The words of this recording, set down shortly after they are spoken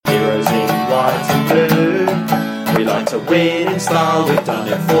to win in style. We've done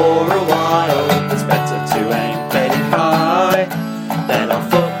it for a while. It's better to aim fairly high. Then our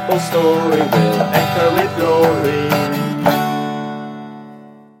football story will echo with glory.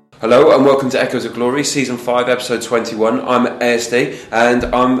 Hello and welcome to Echoes of Glory, Season 5, Episode 21. I'm ASD and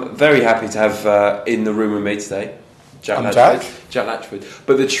I'm very happy to have in the room with me today Jack Latchford.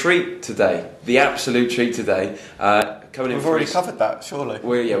 But the treat today, the absolute treat today, coming in. We've already covered that, surely.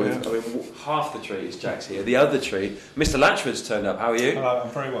 Half the treat is Jack's here. The other treat, Mr. Latchford's turned up. How are you? Hello, I'm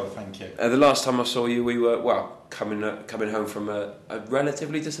very well, thank you. The last time I saw you, we were coming home from a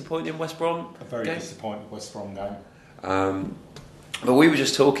relatively disappointing West Brom A very game. disappointing West Brom game. But we were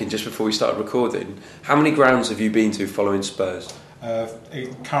just talking just before we started recording. How many grounds have you been to following Spurs?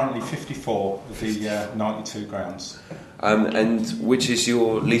 Currently 54 of the 92 grounds. And which is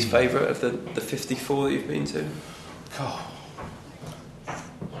your least favourite of the 54 that you've been to? God.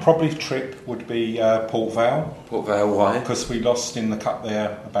 Probably trip would be Port Vale. Port Vale, why? Because we lost in the cup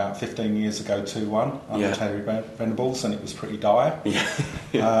there about 15 years ago 2-1 under Terry Venables, and it was pretty dire.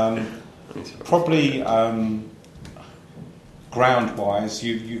 Probably ground-wise,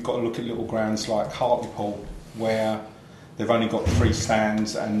 you've got to look at little grounds like Hartlepool, where they've only got 3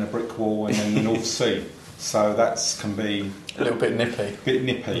 stands and a brick wall and then the North Sea. So that can be a little bit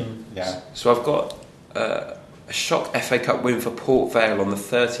nippy. Yeah. So I've got a shock FA Cup win for Port Vale on the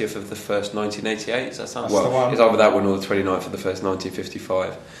 30th of the 1st, 1988. Does that sound That's the one. It's either that one or the 29th of the 1st,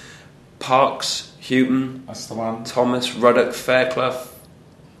 1955. Parks, Houghton, That's the one. Thomas, Ruddock, Fairclough,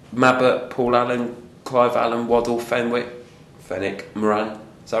 Mabbott, Paul Allen, Clive Allen, Waddle, Fenwick, Moran.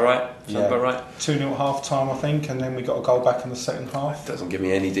 Is that right? Sound about right? 2-0 at half time, I think, and then we got a goal back in the second half. Doesn't give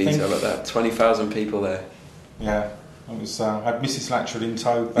me any detail like that. 20,000 people there. Yeah, it was. I had Mrs. Latchford in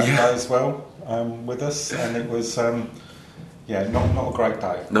tow that day as well with us, and it was, not a great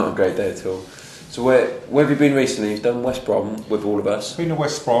day. Not a great day at all. So where have you been recently? You've done West Brom with all of us. Been to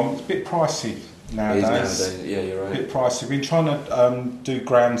West Brom. It's a bit pricey nowadays. It is nowadays. Yeah, you're right. A bit pricey. We've been trying to do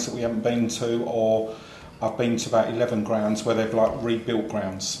grounds that we haven't been to, or I've been to about 11 grounds where they've rebuilt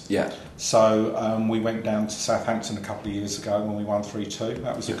grounds. Yeah. So we went down to Southampton a couple of years ago when we won 3-2.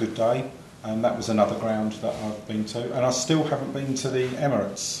 That was a good day. And that was another ground that I've been to. And I still haven't been to the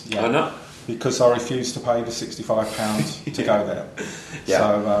Emirates yet. Why not? Because I refused to pay the £65 to go there. Yeah.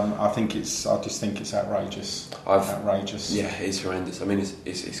 So I just think it's outrageous. Outrageous. Yeah, it's horrendous. I mean,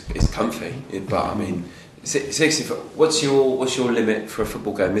 it's comfy, but I mean, 65. What's your limit for a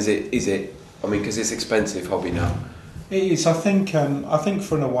football game? Is it? I mean, because it's expensive hobby now. It is. I think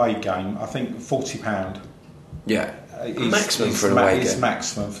for an away game, I think £40. Yeah. Maximum for an away game. It's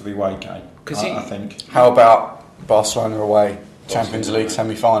maximum for the away game. I think. How about Barcelona away, Champions League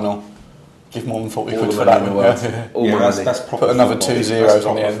semi-final? Give more than 40 quid for that. That's proper. Put another football. 2 zeros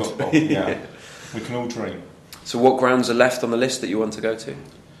on the end. Football, yeah. We can all dream. So what grounds are left on the list that you want to go to?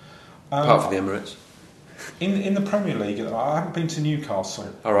 Apart from the Emirates. In the Premier League, I haven't been to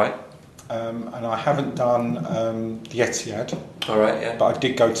Newcastle. All right. And I haven't done the Etihad. All right, yeah. But I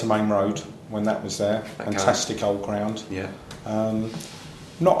did go to Main Road when that was there. Okay. Fantastic old ground. Yeah.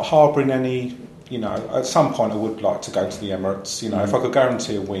 Not harbouring any, at some point I would like to go to the Emirates. If I could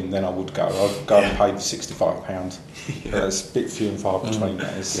guarantee a win, then I would go. I'd go and pay the £65. It's a bit few and far between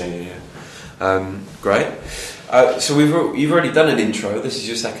those. Yeah. Great. So you've already done an intro. This is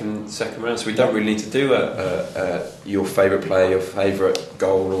your second round, so we don't really need to do your favourite player, your favourite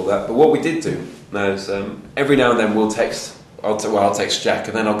goal, and all that. But what we did do is every now and then we'll text. I'll text Jack,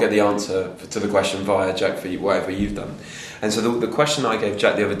 and then I'll get the answer to the question via Jack for whatever you've done. And so the question I gave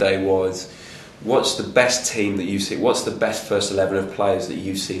Jack the other day was, what's the best team that you've seen? What's the best first 11 of players that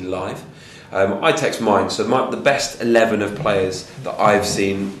you've seen live? I text mine. So the best 11 of players that I've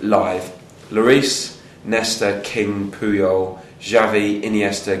seen live: Lloris, Nesta, King, Puyol, Xavi,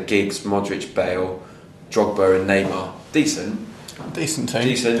 Iniesta, Giggs, Modric, Bale, Drogba and Neymar. Decent team.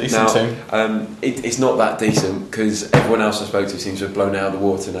 It's not that decent because everyone else I spoke to seems to have blown it out of the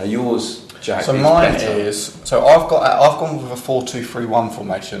water. Now yours, Jack. So mine is. So I've gone with a 4-2-3-1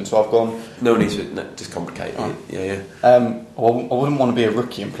 formation. So I've gone. No need to just complicate it. Yeah. I wouldn't want to be a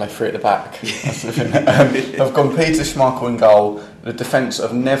rookie and play 3 at the back. That's the thing. I've gone Peter Schmeichel in goal. The defence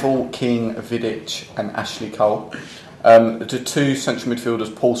of Neville, King, Vidic, and Ashley Cole. The 2 central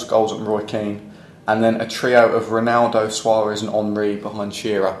midfielders, Paul Scholes and Roy Keane. And then a trio of Ronaldo, Suarez and Henry behind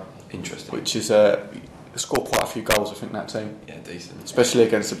Shearer. Interesting. Which is scored quite a few goals, I think, that team. Yeah, decent. Especially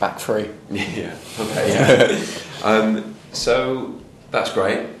against the back 3. Yeah. Okay. Yeah. So that's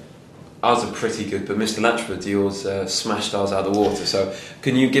great. Ours are pretty good, but Mr. Latchford, yours smashed ours out of the water. So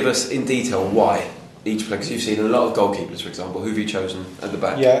can you give us in detail why? each player? Because you've seen a lot of goalkeepers, for example. Who have you chosen at the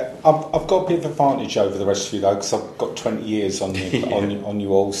back? Yeah, I've got a bit of advantage over the rest of you though, because I've got 20 years on you, on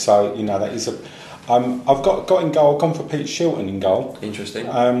you all. So you know that is a. I've got in goal. I've gone for Peter Shilton in goal. Interesting.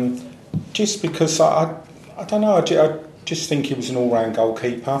 Just because I don't know. I just think he was an all-round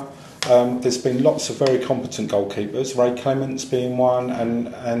goalkeeper. There's been lots of very competent goalkeepers. Ray Clements being one,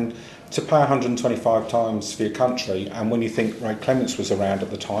 and to play 125 times for your country, and when you think Ray Clements was around at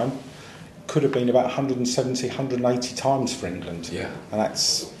the time, could have been about 170, 180 times for England. Yeah. And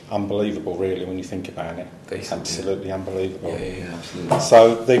that's unbelievable, really, when you think about it. It's absolutely unbelievable. Yeah, absolutely.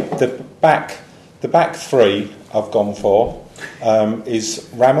 So the back three I've gone for is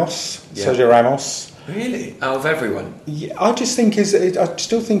Ramos, Sergio Ramos. Really? Out of everyone? Yeah, I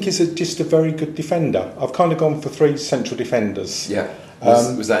still think he's just a very good defender. I've kind of gone for three central defenders. Yeah.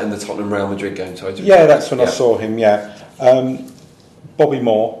 Was that in the Tottenham Real Madrid game? Yeah, that's when I saw him. Yeah. Bobby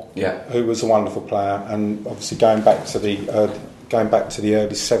Moore, yeah, who was a wonderful player, and obviously going back to the early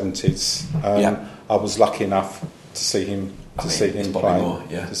 70s, I was lucky enough to see him play. Moore,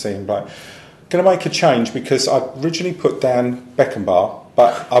 yeah. To see him play. Going to make a change because I originally put down Beckenbauer,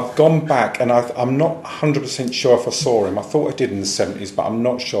 but I've gone back and I'm not 100% sure if I saw him. I thought I did in the 70s, but I'm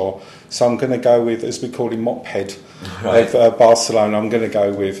not sure. So I'm going to go with, as we call him, Mophead of Barcelona. I'm going to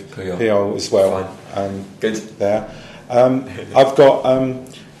go with Puyol as well. Good. There. I've got.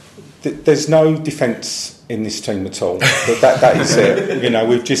 There's no defence in this team at all. But that is it. You know,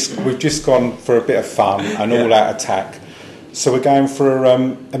 we've just gone for a bit of fun and all-out attack. So we're going for a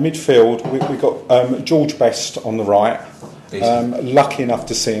midfield. We've got George Best on the right. Lucky enough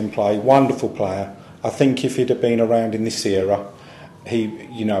to see him play. Wonderful player. I think if he'd have been around in this era, he,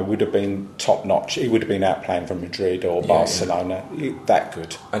 would have been top notch. He would have been out playing for Madrid or Barcelona. That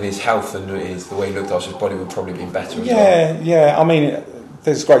good. And his health and the way he looked after his body would probably have been better as well. Yeah. I mean,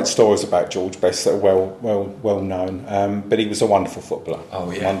 there's great stories about George Best that are well known. But he was a wonderful footballer.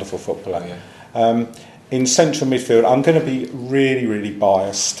 Oh yeah. Wonderful footballer. Oh, yeah. In central midfield, I'm going to be really, really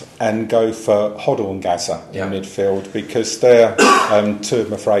biased and go for Hoddle and Gazza in midfield because they're two of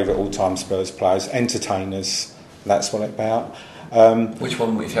my favourite all-time Spurs players, entertainers. That's what it's about. Which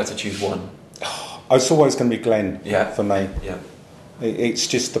one, if you had to choose one? It's always going to be Glenn for me. Yeah. It's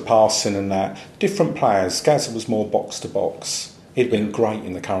just the passing and that. Different players. Gazza was more box-to-box. He'd been great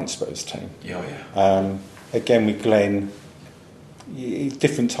in the current Spurs team. Yeah. Again, with Glenn,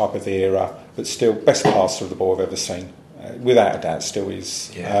 different type of era, but still best passer of the ball I've ever seen. Without a doubt, still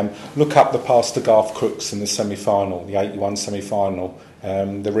is. Yeah. Look up the pass to Garth Crooks in the semi-final, the 81 semi-final,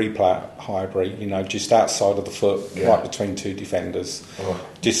 the replay at Highbury, just outside of the foot, right between two defenders. Oh.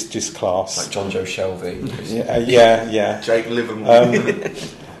 Just class. Like John Joe Shelby. Yeah. Jake Livermore.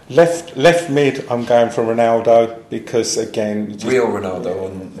 Left mid, I'm going for Ronaldo because again, real Ronaldo or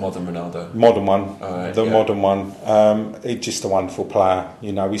modern Ronaldo? Modern one, modern one. He's just a wonderful player.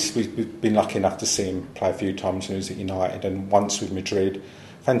 We've been lucky enough to see him play a few times when he was at United and once with Madrid.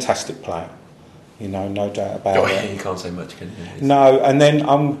 Fantastic player, no doubt about it. You can't say much, can you? No, and then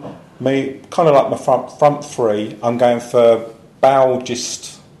kind of like my front three. I'm going for Bale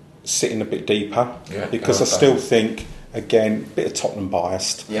just sitting a bit deeper because I still think. Again, a bit of Tottenham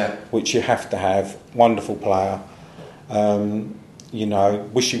biased, which you have to have. Wonderful player.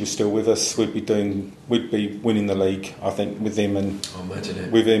 Wish he was still with us. We'd be winning the league. I think with him and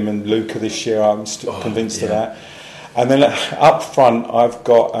with him and Luca this year. I'm still convinced of that. And then up front, I've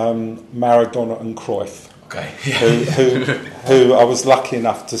got Maradona and Cruyff, who I was lucky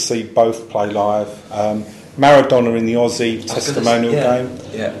enough to see both play live. Maradona in the Aussie testimonial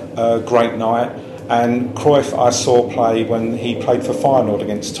game, great night. And Cruyff I saw play when he played for Feyenoord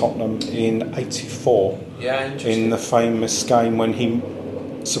against Tottenham in '84. Yeah, interesting. In the famous game when he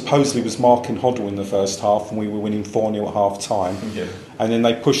supposedly was marking Hoddle in the first half and we were winning 4-0 at half time. Yeah. And then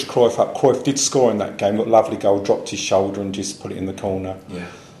they pushed Cruyff up. Cruyff did score in that game, got a lovely goal, dropped his shoulder and just put it in the corner. Yeah.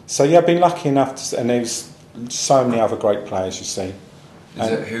 So I've been lucky enough and there's so many other great players you see. Is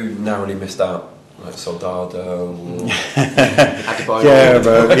it who narrowly missed out? Like Soldado or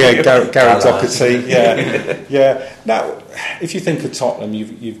Gary Doherty. Yeah. Now, if you think of Tottenham,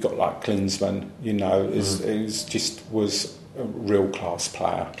 you've got like Klinsmann. Was a real class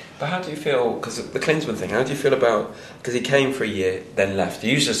player. But how do you feel? Because the Klinsmann thing. How do you feel about? Because he came for a year, then left.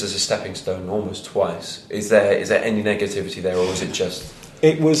 He used us as a stepping stone almost twice. Is there any negativity there, or is it just?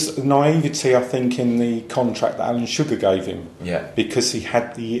 It was naivety, I think, in the contract that Alan Sugar gave him. Yeah. Because he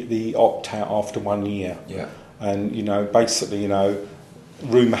had the opt-out after 1 year. Yeah. And, basically,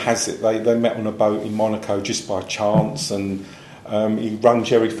 rumour has it they met on a boat in Monaco just by chance and he rang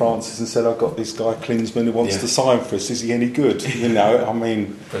Jerry Francis and said, I've got this guy, Klinsmann, who wants to sign for us. Is he any good?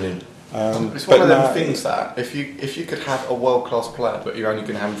 Brilliant. It's one of them things that if you could have a world class player, but you're only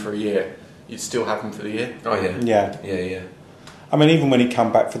going to have him for a year, you'd still have him for the year. Oh yeah, yeah. I mean, even when he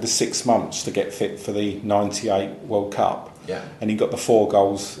came back for the 6 months to get fit for the '98 World Cup, and he got the 4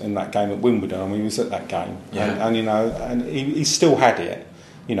 goals in that game at Wimbledon. I mean, he was at that game, and you know, and he still had it.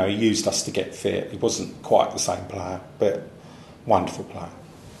 You know, he used us to get fit. He wasn't quite the same player, but wonderful player.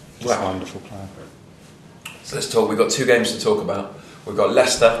 Just a wonderful player. So let's talk. We've got 2 games to talk about. We've got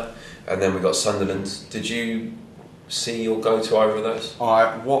Leicester, and then we've got Sunderland. Did you see or go to either of those?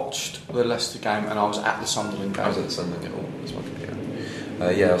 I watched the Leicester game, and I was at the Sunderland game. I was at the Sunderland game. Oh, that's my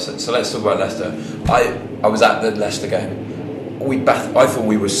computer. So let's talk about Leicester. I was at the Leicester game. I thought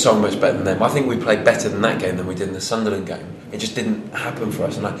we were so much better than them. I think we played better than that game than we did in the Sunderland game. It just didn't happen for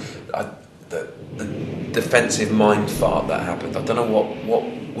us, and the defensive mind fart that happened. I don't know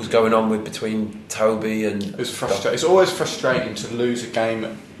what was going on between Toby and. It was frustrating. It's always frustrating to lose a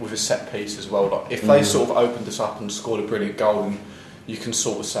game with a set piece as well. Like if they sort of opened us up and scored a brilliant goal, and you can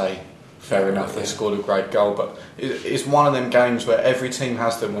sort of say, fair enough, they scored a great goal. But it's one of them games where every team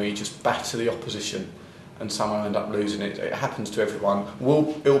has them, where you just batter the opposition, and someone end up losing it. It happens to everyone.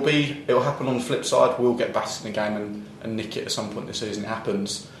 It'll happen on the flip side. We'll get battered in a game and nick it at some point this season. It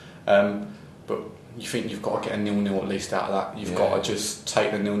happens. But you think you've got to get a 0-0 at least out of that. You've got to just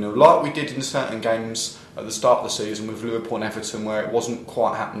take the 0-0, like we did in certain games at the start of the season with Liverpool and Everton, where it wasn't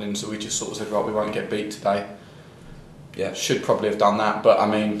quite happening. So we just sort of said, right, we won't get beat today. Yeah, should probably have done that. But I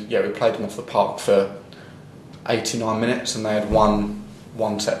mean, we played them off the park for 89 minutes, and they had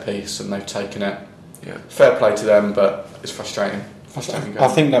one set piece, and they've taken it. Yeah, fair play to them, but it's frustrating. I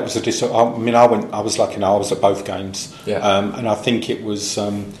think that was I was lucky enough. I was at both games, and I think it was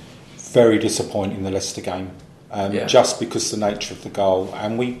very disappointing, the Leicester game, just because the nature of the goal.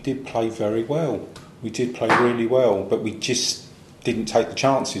 And we did play very well. We did play really well, but we just didn't take the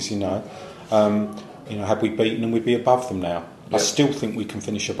chances. You know, had we beaten them, we'd be above them now. I still think we can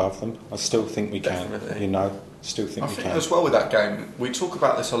finish above them. I still think we can. Definitely. You know, still think we can. As well with that game, we talk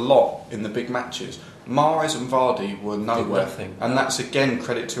about this a lot in the big matches. Mahrez and Vardy were nowhere, and that's again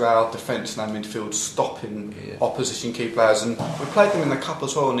credit to our defence and our midfield stopping opposition key players. And we played them in the cup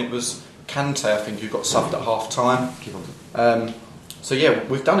as well, and it was Kante, I think, who got subbed at half time. So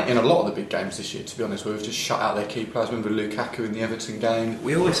we've done it in a lot of the big games this year, to be honest, where we've just shut out their key players. Remember Lukaku in the Everton game,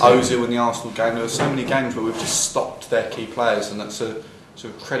 Ozil in the Arsenal game. There were so many games where we've just stopped their key players, and that's a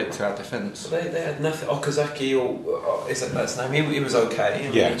sort of credit to our defence. They had nothing. Okazaki, or is that his name? He was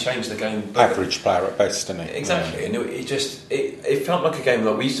okay. He changed the game. Average player at best, didn't he? Exactly, and it felt like a game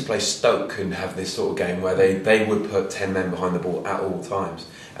like we used to play Stoke and have this sort of game where they would put 10 men behind the ball at all times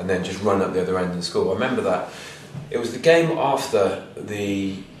and then just run up the other end and score. I remember that. It was the game after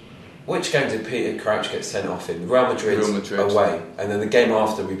which game did Peter Crouch get sent off in? Real Madrid away, and then the game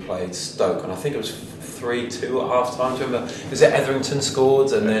after we played Stoke, and I think it was 3-2 at half time. Do you remember? Was it Etherington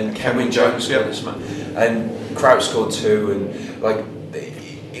scored, and then Kevin Jones scored, and Crouch scored 2, and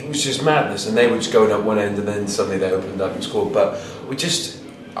it was just madness. And they were just going up one end, and then suddenly they opened up and scored. But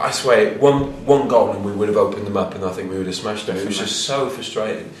I swear, one goal and we would have opened them up, and I think we would have smashed them. It was just so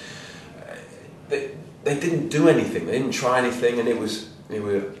frustrating. They didn't do anything. They didn't try anything, and it was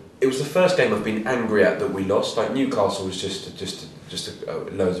the first game I've been angry at that we lost. Like Newcastle was just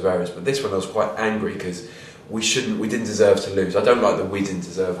loads of errors, but this one I was quite angry because we didn't deserve to lose. I don't like that we didn't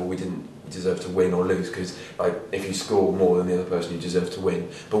deserve, or we didn't deserve to win or lose, because like if you score more than the other person, you deserve to win.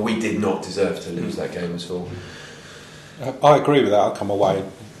 But we did not deserve to lose that game at all. I agree with that. I come away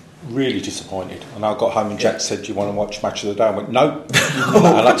really disappointed, and I got home and Jack said, "Do you want to watch Match of the Day?" I went, "No."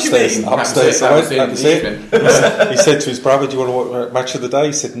 And upstairs, that was it. He said to his brother, "Do you want to watch Match of the Day?"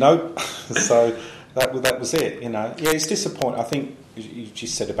 He said, "No." So that was it. You know, it's disappointing. I think you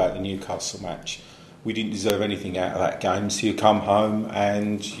just said about the Newcastle match. We didn't deserve anything out of that game, so you come home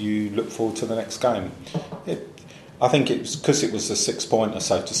and you look forward to the next game. I think it was because it was a 6-pointer,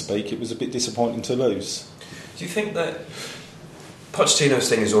 so to speak. It was a bit disappointing to lose. Do you think that Pochettino's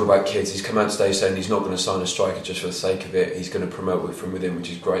thing is all about kids? He's come out today saying he's not going to sign a striker just for the sake of it. He's going to promote from within, which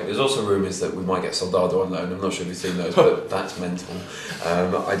is great. There's also rumours that we might get Soldado on loan. I'm not sure if you've seen those, but that's mental.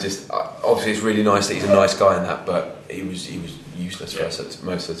 Obviously it's really nice that he's a nice guy in that, but he was useless for us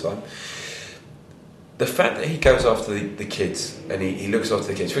most of the time. The fact that he goes after the kids and he looks after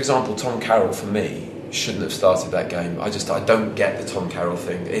the kids. For example, Tom Carroll, for me, shouldn't have started that game. I don't get the Tom Carroll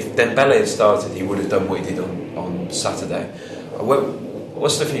thing. If Dembele had started, he would have done what he did on Saturday.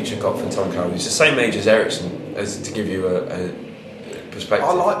 What's the future got for Tom Carroll? He's the same age as Eriksen, to give you a perspective.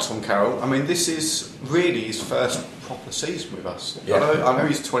 I like Tom Carroll. I mean, this is really his first proper season with us. Yeah. I know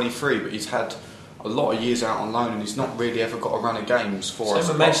he's 23, but he's had a lot of years out on loan, and he's not really ever got a run of games for us.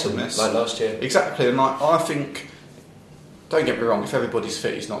 Same with Mason, like last year. Exactly, and I think, don't get me wrong, if everybody's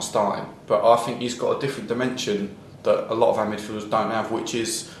fit, he's not starting. But I think he's got a different dimension that a lot of our midfielders don't have, which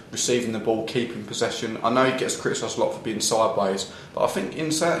is receiving the ball, keeping possession. I know he gets criticised a lot for being sideways, but I think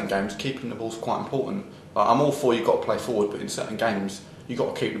in certain games, keeping the ball's quite important. Like, I'm all for you've got to play forward, but in certain games, you've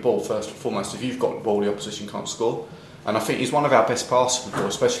got to keep the ball first and foremost. If you've got the ball, the opposition can't score. And I think he's one of our best passers for the ball,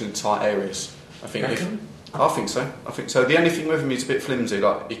 especially in tight areas. I think so. The only thing with him is a bit flimsy.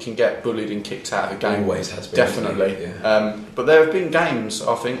 Like, he can get bullied and kicked out of a game. Always has been. Definitely. Yeah. But there have been games,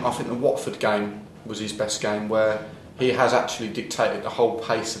 I think the Watford game was his best game, where he has actually dictated the whole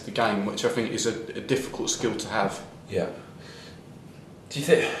pace of the game, which I think is a difficult skill to have. Yeah. Do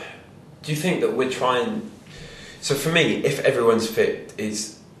you think that we're trying? So for me, if everyone's fit,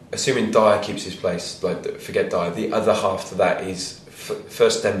 is assuming Dyer keeps his place. Like, forget Dyer. The other half to that is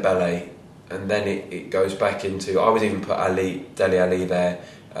first Dembele, and then it goes back into. I would even put Dele Alli there.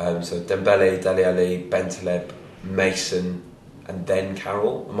 So Dembele, Dele Alli, Bentaleb, Mason, and then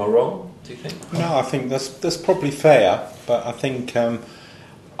Carroll. Am I wrong? Do you think? No, I think that's probably fair, but I think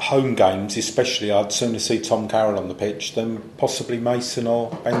home games, especially, I'd sooner see Tom Carroll on the pitch than possibly Mason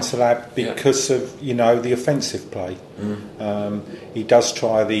or Bentaleb because of the offensive play. He does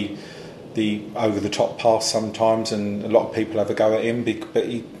try the over the top pass sometimes, and a lot of people have a go at him. But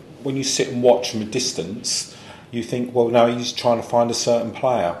when you sit and watch from a distance, you think, well, no, he's trying to find a certain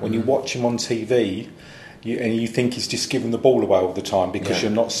player. When you watch him on TV. You think he's just giving the ball away all the time because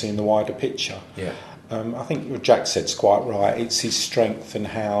you're not seeing the wider picture. Yeah. I think what Jack said's quite right. It's his strength and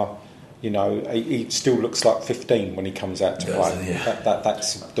how, he still looks like 15 when he comes out to play. Yeah.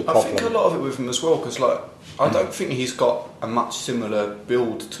 That's the problem. I think a lot of it with him as well, because I don't think he's got a much similar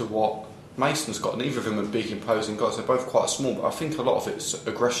build to what Mason's got. Neither of them are big, imposing guys. They're both quite small, but I think a lot of it's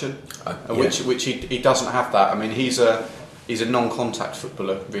aggression, which he doesn't have that. I mean, he's a non-contact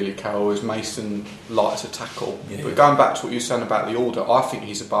footballer, really, Carroll, whereas Mason likes to tackle. Yeah. But going back to what you were saying about the order, I think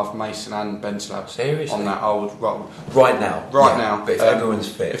he's above Mason and Bentaleb. Seriously? On that, I would... Right now? Right now. But if everyone's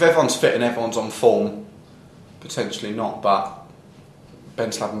fit? If everyone's fit and everyone's on form, potentially not, but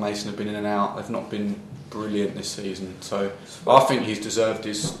Bentaleb and Mason have been in and out. They've not been brilliant this season. So I think he's deserved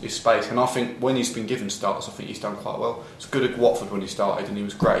his space, and I think when he's been given starts, I think he's done quite well. It's good at Watford when he started, and he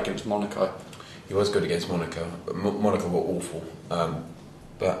was great against Monaco. He was good against Monaco. Monaco were awful.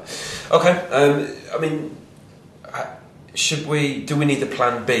 But okay. I mean, do we need a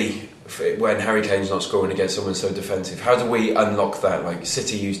plan B when Harry Kane's not scoring against someone so defensive? How do we unlock that? Like,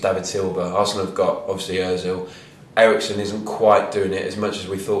 City used David Silva. Arsenal have got obviously Ozil. Eriksen isn't quite doing it as much as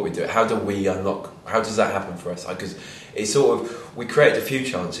we thought we'd do it. How do we unlock? How does that happen for us? Because it's sort of, we created a few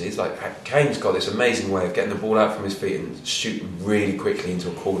chances. Like, Kane's got this amazing way of getting the ball out from his feet and shooting really quickly into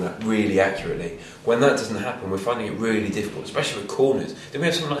a corner, really accurately. When that doesn't happen, we're finding it really difficult, especially with corners. Didn't we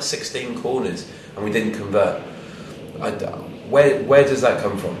have something like 16 corners and we didn't convert? Where does that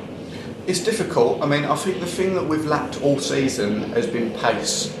come from? It's difficult. I mean, I think the thing that we've lacked all season has been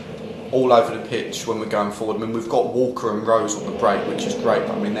pace all over the pitch when we're going forward. I mean, we've got Walker and Rose on the break, which is great,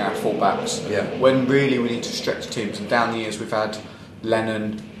 but I mean, they're our full-backs. Yeah. When really we need to stretch teams, and down the years we've had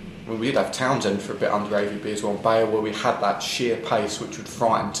Lennon, we did have Townsend for a bit under AVB as well, Bale, where we had that sheer pace which would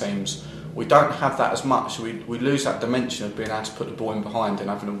frighten teams. We don't have that as much. We lose that dimension of being able to put the ball in behind and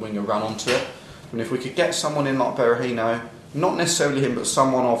having a winger run onto it. And if we could get someone in like Berahino, not necessarily him, but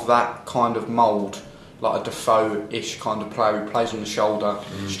someone of that kind of mould, like a Defoe-ish kind of player who plays on the shoulder,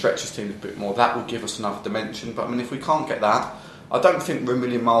 stretches teams a bit more, that would give us another dimension. But I mean, if we can't get that, I don't think we're a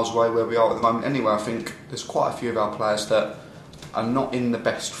million miles away where we are at the moment anyway. I think there's quite a few of our players that are not in the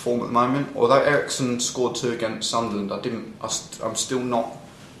best form at the moment. Although Eriksen scored 2 against Sunderland, I'm still not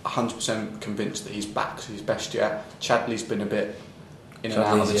 100% convinced that he's back to his best yet. Chadley's been a bit in and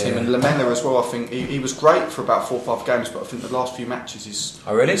out of the team, and Lamela as well. I think he was great for about 4 or 5 games, but I think the last few matches he's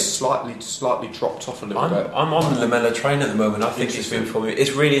slightly dropped off a little bit. I'm on the Lamela train at the moment. I think he's been for me.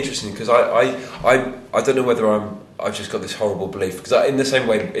 It's really interesting because I don't know whether I've just got this horrible belief, because in the same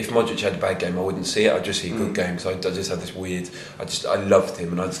way, if Modric had a bad game, I wouldn't see it. I'd just see a good game, because I just had this weird. I loved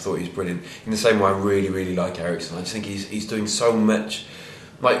him, and I just thought he was brilliant. In the same way, I really, really like Eriksen. I just think he's doing so much.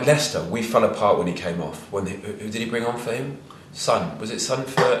 Like Leicester, we fell apart when he came off. Who did he bring on for him? Son. Was it Son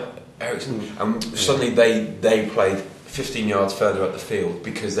for Eriksen? And suddenly they played 15 yards further up the field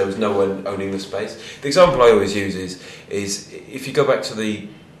because there was no one owning the space. The example I always use is if you go back to the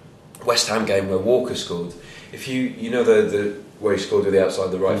West Ham game where Walker scored. If you know the where he scored with the outside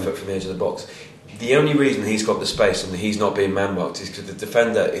of the right foot from the edge of the box, the only reason he's got the space and he's not being man-marked is because the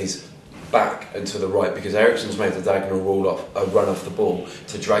defender is back and to the right because Eriksen's made the diagonal run off the ball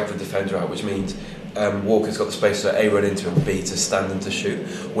to drag the defender out, which means Walker's got the space to A, run into and B, to stand and to shoot.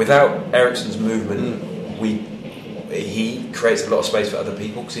 Without Eriksen's movement, he creates a lot of space for other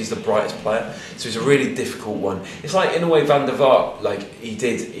people because he's the brightest player. So it's a really difficult one. It's like, in a way, Van der Vaart, like he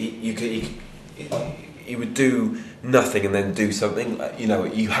would do nothing and then do something. You know,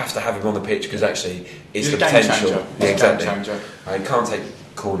 you have to have him on the pitch because actually it's He's the a game potential. changer. Yeah, exactly. Game changer. He can't take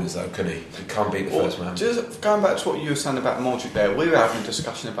corners though, can he? He can't beat the first man. Just going back to what you were saying about Modric there, we were having a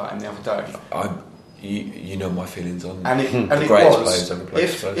discussion about him the other day. You know my feelings on And it the greatest was, players ever played.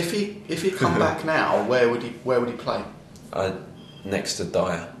 if he come back now, where would he play? Next to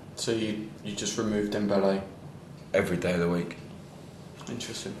Dyer So you just remove Dembele. every day of the week.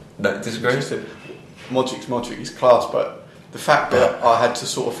 Interesting. No, disagree? Interesting. Modric, he's class, but the fact that I had to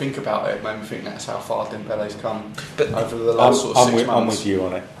sort of think about it made me think that's how far Dembele's come over the last sort of 6 months. I'm with you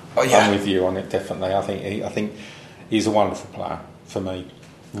on it. Oh, yeah. I'm with you on it, definitely. I think he's a wonderful player for me.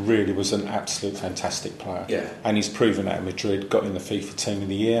 Really was an absolute fantastic player. Yeah. And he's proven that at Madrid, got in the FIFA Team of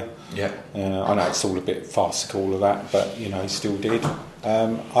the Year. Yeah. I know it's all a bit farcical, all of that, but you know he still did.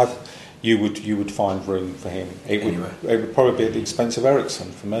 You would find room for him. It would probably be at the expense of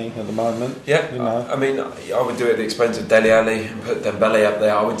Eriksen for me at the moment. Yeah, you know. I mean, I would do it at the expense of Dele Alli and put Dembele up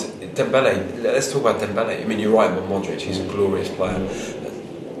there. Let's talk about Dembele. I mean, you're right about Modric, he's a glorious player.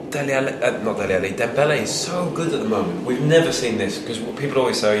 Dembele is so good at the moment. We've never seen this because people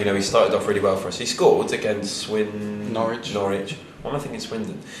always say, you know, he started off really well for us. He scored against Norwich. Why am I thinking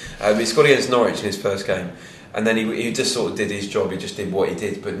Swindon? He scored against Norwich in his first game. And then he just sort of did his job. He just did what he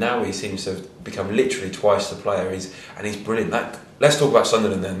did. But now he seems to have become literally twice the player. He's brilliant. Let's talk about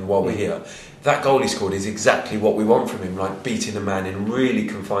Sunderland then while we're here. That goal he scored is exactly what we want from him. Like beating a man in really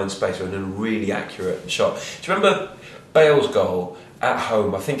confined space with a really accurate shot. Do you remember Bale's goal at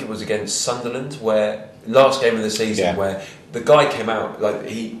home? I think it was against Sunderland, where last game of the season, where the guy came out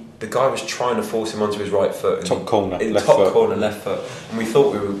the guy was trying to force him onto his right foot. Top corner, left foot. And we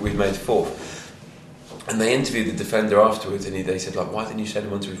thought we'd made fourth. And they interviewed the defender afterwards, and they said, like, why didn't you send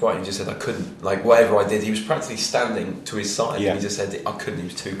him onto his right? And he just said, I couldn't. Like, whatever I did, he was practically standing to his side, and he just said, I couldn't, he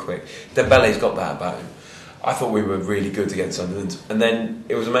was too quick. Dembele's got that about him. I thought we were really good against Sunderland. And then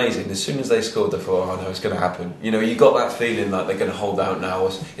it was amazing. As soon as they scored, I thought, oh no, it's going to happen. You know, you got that feeling like they're going to hold out now.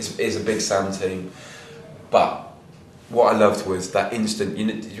 It's a big Sam team. But what I loved was that instant,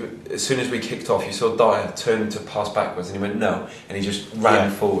 as soon as we kicked off, you saw Dyer turn to pass backwards, and he went, no, and he just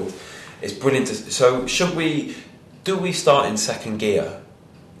ran forward. It's brilliant. So do we start in second gear?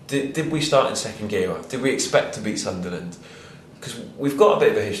 Did we start in second gear? Did we expect to beat Sunderland? Because we've got a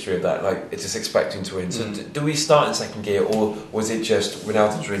bit of a history of that, like it's just expecting to win. So do we start in second gear, or was it just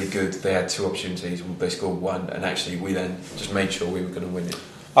Ronaldo's really good, they had two opportunities, they scored one, and actually we then just made sure we were going to win it?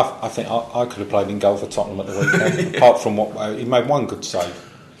 I think I could have played in goal for Tottenham at the weekend, apart from what he made one good save.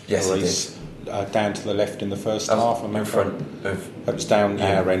 Yes, he did. Down to the left in the first half. In front of... It was down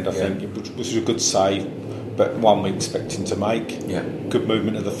our end, I think. It was a good save, but one we expect him to make. Yeah. Good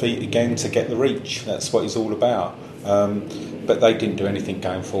movement of the feet again to get the reach. That's what he's all about. But they didn't do anything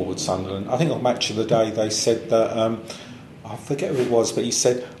going forward, Sunderland. I think on Match of the Day they said that... I forget who it was, but he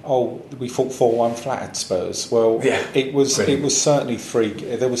said, we fought 4-1 flat at Spurs. Well, it was certainly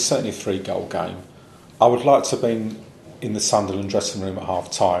there was certainly a 3-goal game. I would like to have been in the Sunderland dressing room at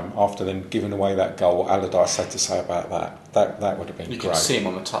half time after them giving away that goal. What Allardyce had to say about that would have been great. You could see him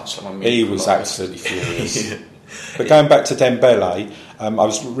on the touchline. He was absolutely furious. But going back to Dembele, I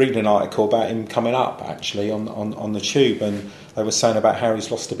was reading an article about him coming up actually on the tube, and they were saying about how he's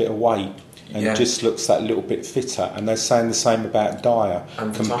lost a bit of weight and just looks that little bit fitter, and they're saying the same about Dyer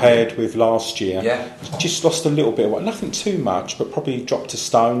compared with last year. He's just lost a little bit of weight, nothing too much, but probably dropped a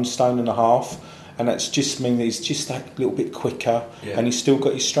stone and a half. And that's just mean that he's just that little bit quicker, and he's still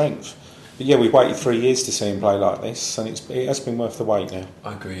got his strength. But we waited 3 years to see him play like this, and it has been worth the wait now.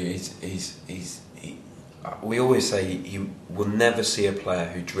 I agree. We always say you will never see a player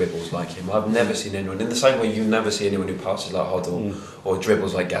who dribbles like him. I've never seen anyone, in the same way you'll never see anyone who passes like Hoddle or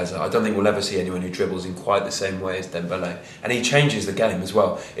dribbles like Gaza. I don't think we'll ever see anyone who dribbles in quite the same way as Dembele. And he changes the game as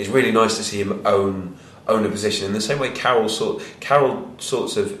well. It's really nice to see him own a position in the same way he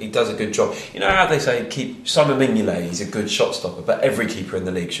does a good job. You know how they say Simon Mignolet, he's a good shot stopper, but every keeper in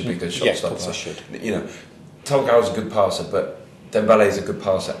the league should be a good shot stopper. Of course they should. You know, Tom Carroll's a good passer, but Dembele is a good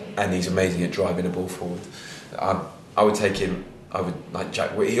passer, and he's amazing at driving the ball forward. I would take him. I would like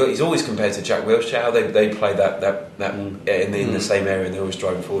Jack. He's always compared to Jack Wilshere. How they play that in the same area, and they're always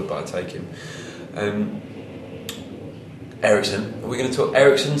driving forward. But I'd take him. Eriksen. Are we going to talk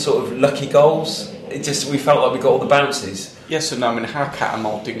Eriksen? Sort of lucky goals. We felt like we got all the bounces. Yes and no. I mean, how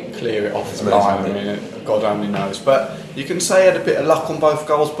Cattermole didn't clear it off the line, I mean, God only knows. But you can say he had a bit of luck on both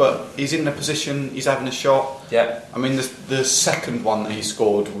goals, but he's in the position, he's having a shot. Yeah. I mean, the second one that he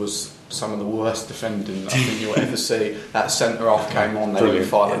scored was some of the worst defending I think you'll ever see. That centre-half came on, they were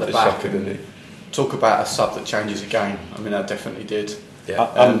fighting at the back. And talk about a sub that changes a game. I mean, that definitely did. Yeah.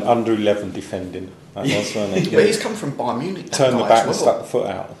 Under 11 defending. That was, wasn't it? But he's come from Bayern Munich. Turned the back and stuck the foot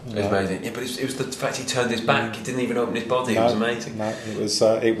out. It was amazing. Yeah, but it was the fact he turned his back. He didn't even open his body. It was amazing. No,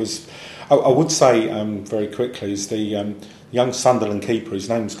 it was. I would say very quickly is the young Sunderland keeper. His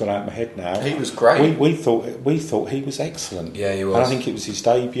name's gone out of my head now. He was great. We thought he was excellent. Yeah, he was. And I think it was his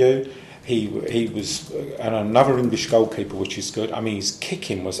debut. He was and another English goalkeeper, which is good. I mean, his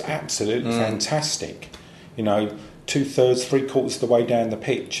kicking was absolutely fantastic. You know, 2/3, 3/4 of the way down the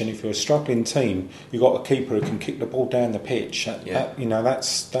pitch, and if you're a struggling team, you've got a keeper who can kick the ball down the pitch.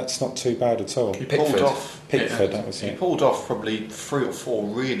 That's not too bad at all. He pulled off Pickford, that was it. He pulled off probably 3 or 4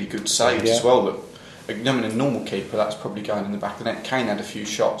 really good saves as well. That, I mean, a normal keeper, that's probably going in the back of the net. Kane had a few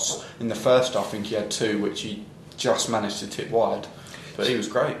shots in the first. I think he had 2, which he just managed to tip wide. But he was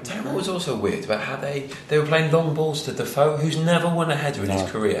great. Tell you what was also weird about how they were playing long balls to Defoe, who's never won a header in his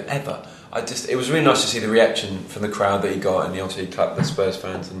career ever. It was really nice to see the reaction from the crowd that he got, and he obviously clapped the Spurs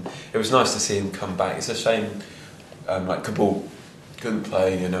fans, and it was nice to see him come back. It's a shame, like Kabul couldn't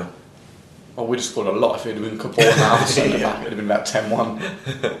play, you know. Well, we'd have scored a lot if it had been Kabul now. So it would have been about 10-1.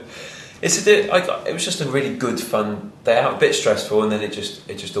 It was just a really good, fun day out. A bit stressful, and then it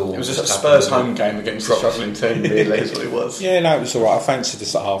just all. It was just a Spurs home game against a struggling team. Really, is what it was. Yeah, no, it was all right. I fancied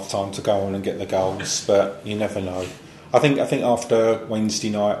this at half time to go on and get the goals, but you never know. I think after Wednesday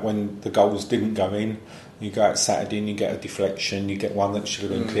night, when the goals didn't go in, you go out Saturday and you get a deflection. You get one that should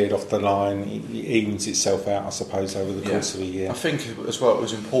have been cleared off the line. It evens itself out, I suppose, over the course of a year. I think as well it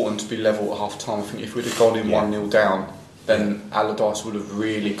was important to be level at half time. I think if we'd have gone in 1-0 down, then Allardyce would have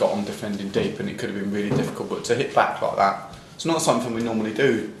really got on defending deep, and it could have been really difficult. But to hit back like that, it's not something we normally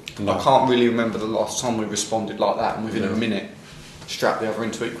do. No. I can't really remember the last time we responded like that, and within a minute, strap the other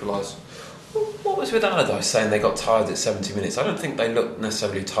in to equalise. What was with Allardyce saying they got tired at 70 minutes? I don't think they looked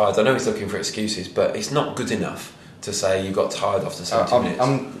necessarily tired. I know he's looking for excuses, but it's not good enough to say you got tired after 70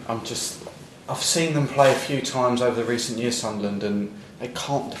 minutes. I've seen them play a few times over the recent years, Sunderland, and they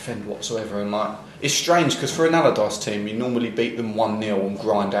can't defend whatsoever. And it's strange because for an Allardyce team, you normally beat them 1-0 and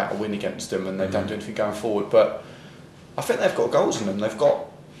grind out a win against them, and they don't do anything going forward. But I think they've got goals in them. They've got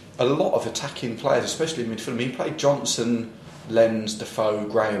a lot of attacking players, especially in midfield. I mean, he played Johnson, Lenz, Defoe,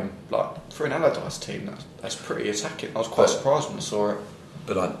 Graham. Like, for an Allardyce team, that's pretty attacking. I was quite surprised when I saw it.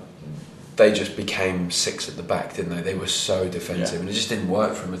 But they just became 6 at the back, didn't they? They were so defensive, and it just didn't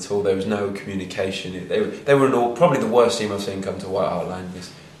work for them at all. There was no communication. They were probably the worst team I've seen come to White Hart Lane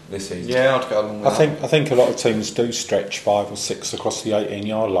this season. Yeah, I'd go along with that. I think a lot of teams do stretch 5 or 6 across the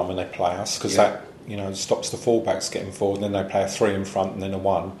 18-yard line when they play us, because that stops the fullbacks getting forward. And then they play a 3 in front and then a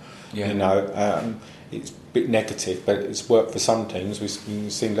 1. Yeah. It's a bit negative, but it's worked for some teams. We've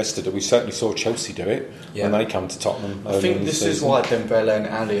seen Leicester do it. We certainly saw Chelsea do it when they come to Tottenham. I think this is why Dembele and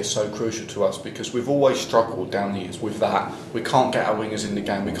Ali are so crucial to us, because we've always struggled down the years with that. We can't get our wingers in the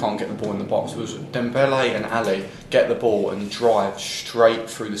game. We can't get the ball in the box. Because Dembele and Ali get the ball and drive straight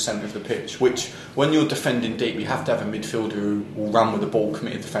through the centre of the pitch, which when you're defending deep, you have to have a midfielder who will run with the ball,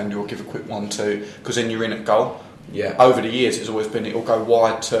 committed defender, or give a quick 1-2, because then you're in at goal. Yeah. Over the years, it's always been it'll go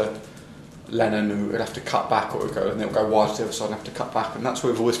wide to Lennon, who would have to cut back, and it'll go wide to the other side and have to cut back, and that's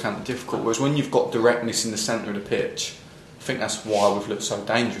where we've always found it difficult. Whereas when you've got directness in the centre of the pitch, I think that's why we've looked so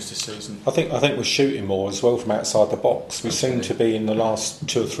dangerous this season. I think we're shooting more as well from outside the box. We seem to be in the last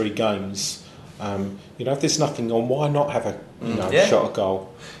 2 or 3 games. If there's nothing on, why not have a shot at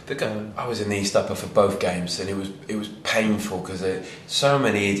goal? I was in the East Upper for both games, and it was painful because so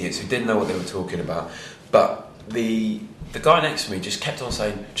many idiots who didn't know what they were talking about. But the guy next to me just kept on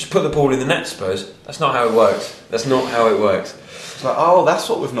saying, just put the ball in the net, Spurs. That's not how it works. That's not how it works. It's like, that's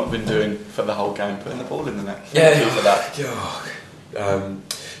what we've not been doing for the whole game, putting the ball in the net. Thank you for that.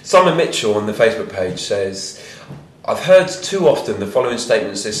 Simon Mitchell on the Facebook page says, I've heard too often the following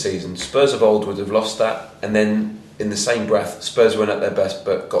statements this season. Spurs of old would have lost that, and then in the same breath, Spurs weren't at their best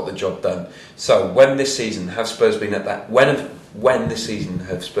but got the job done. So when this season have Spurs been at that? When this season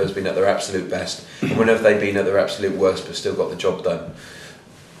have Spurs been at their absolute best, and when have they been at their absolute worst but still got the job done?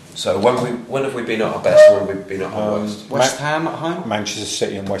 So when have we been at our best, and when have we been at our worst? West Ham at home? Manchester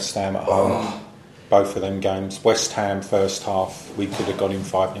City and West Ham at home. Both of them games. West Ham first half, we could have got in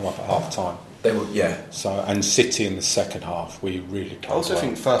 5-0 up at half time. They were, yeah. So, and City in the second half, we really played I also well.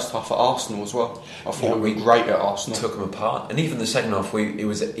 think first half at Arsenal as well. I thought Yeah, we were great at Arsenal. Took them apart, and even the second half, it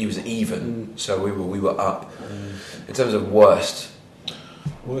was even. So we were up. In terms of worst,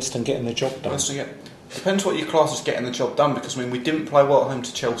 Worse than getting the job done. Worst thing, depends what your class is getting the job done, because I mean we didn't play well at home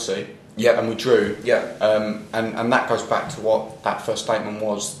to Chelsea. Yeah. And we drew. Yeah. And that goes back to what that first statement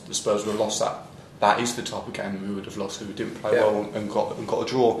was. The Spurs would have lost that. That is the type of game we would have lost if we didn't play well and got a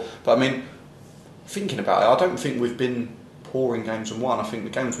draw. But I mean, thinking about it, I don't think we've been poor in games and won. I think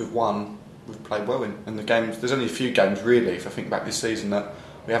the games we've won, we've played well in. And the games, there's only a few games really, if I think back this season, that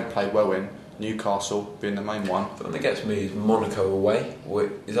we haven't played well in. Newcastle being the main one. the one that gets me is Monaco away.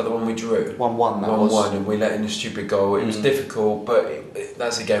 Is that the one we drew? 1-1 that was. 1-1, and we let in a stupid goal. It was difficult, but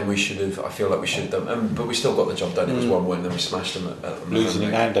that's a game we should have. I feel like we should have done, but we still got the job done. It was 1-1, then we smashed them at Losing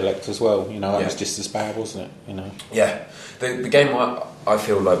in Anderlecht as well, that Yeah. was just as bad, wasn't it? Yeah, the game I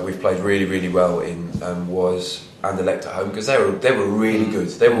feel like we've played really, really well in was Anderlecht at home, because they were really good.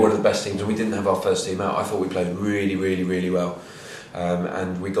 They were one of the best teams, and we didn't have our first team out. I thought we played really, really, really well.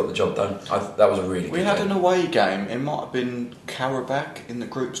 And we got the job done. That was a really good We had game. an away game. It might have been Karabakh in the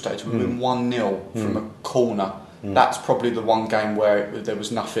group stage. We won 1-0 from a corner. That's probably the one game where there was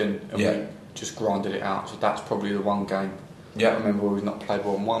nothing and we just grinded it out. So that's probably the one game I remember where we've not played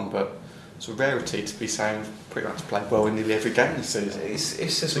well and won. But it's a rarity to be saying we've pretty much played well in nearly every game this season. It's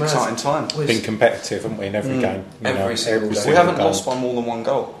just an exciting time. Been competitive, haven't we, in every game? Every single game. We haven't game. lost by more than one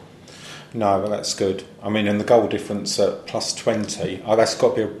goal. No, but that's good. I mean, and the goal difference at plus 20. That's got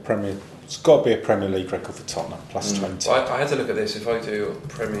to be a Premier. It's got to be a Premier League record for Tottenham. Plus 20. I had to look at this. If I do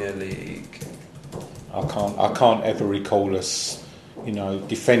Premier League, I can't ever recall us,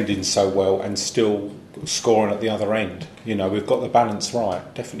 defending so well and still scoring at the other end. We've got the balance right.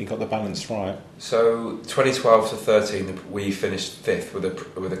 Definitely got the balance right. so 2012 to 13, we finished fifth with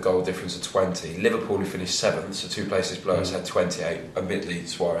a goal difference of 20. Liverpool, who finished seventh, so 2 places below us, had 28. Admittedly,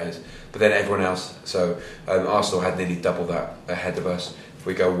 Suarez, but then everyone else. So Arsenal had nearly double that ahead of us. If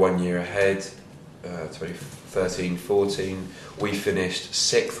we go 1 year ahead, 2013-14, we finished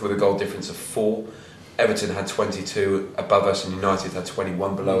sixth with a goal difference of 4. Everton had 22 above us, and United had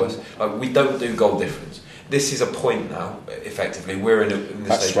 21 below us. We don't do goal difference. This is a point now. Effectively, we're in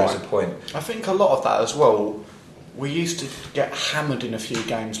the stage where it's a point. I think a lot of that as well. We used to get hammered in a few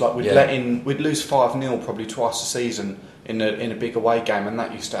games. Like we'd lose 5-0 probably twice a season in a big away game, and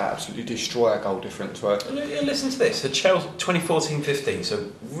that used to absolutely destroy our goal difference. Right? Listen to this. So Chelsea 2014-15,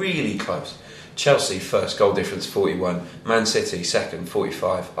 so really close. Chelsea first, goal difference 41. Man City second,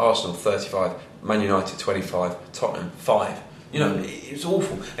 45. Arsenal 35. Man United 25. Tottenham 5. It was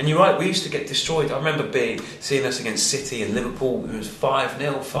awful. And you're right, we used to get destroyed. I remember seeing us against City and Liverpool. It was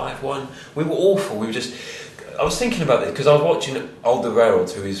 5-0, 5-1. We were awful. I was thinking about this because I was watching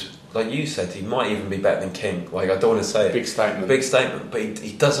Alderweireld, who is, like you said, he might even be better than King. Like, I don't want to say it. Big statement. Big statement, but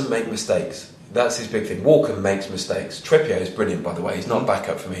he doesn't make mistakes. That's his big thing. Walker makes mistakes. Trippier is brilliant, by the way. He's not back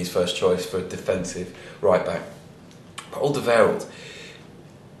up for me, his first choice for a defensive right back. But Alderweireld,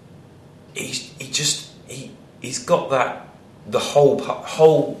 he's got that.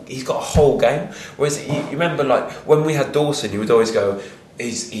 He's got a whole game. Whereas you remember, like when we had Dawson, he would always go,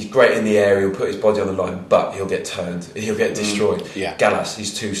 he's great in the air, he'll put his body on the line, but he'll get turned, he'll get destroyed. Gallas,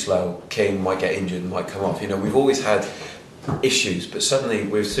 he's too slow. King might get injured, might come off. We've always had issues, but suddenly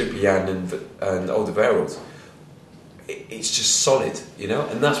with Superyan and Alderweireld, it's just solid,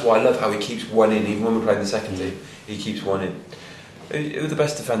 and that's why I love how he keeps one in. Even when we're playing the second team, he keeps one in. Who are the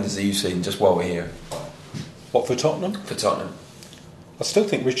best defenders that you've seen just while we're here? What, for Tottenham? For Tottenham. I still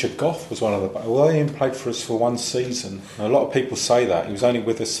think Richard Gough was one of the... Well, he only played for us for one season. And a lot of people say that. He was only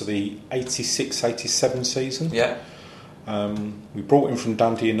with us for the 86-87 season. Yeah. We brought him from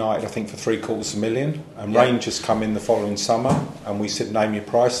Dundee United, I think, for $750,000. And Rangers come in the following summer, and we said, name your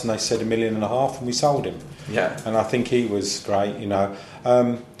price, and they said $1.5 million, and we sold him. Yeah. And I think he was great,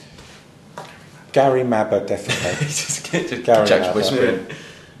 Gary Mabber, definitely. just Gary Jack's Mabber. whispering.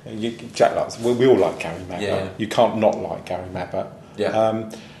 Jack likes... We all like Gary Mabber. Yeah. You can't not like Gary Mabber. Yeah.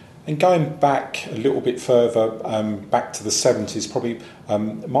 And going back a little bit further, back to the 70s, probably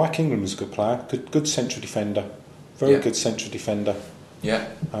Mike England was a good player, good central defender, very good central defender. Yeah.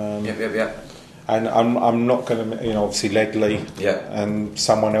 Yeah. And I'm not going to, obviously Ledley, and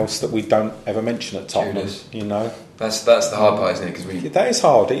someone else that we don't ever mention at Tottenham. Judas. That's the hard part, isn't it? Because that is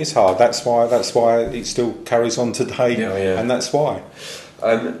hard. It is hard. That's why it still carries on today, and that's why.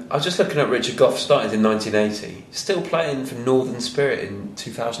 I was just looking at Richard Gough, started in 1980, still playing for Northern Spirit in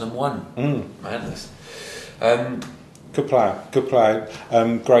 2001. Madness. Good player.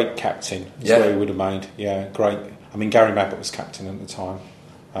 Great captain. That's what he would have made. Yeah, great. I mean, Gary Mabbutt was captain at the time.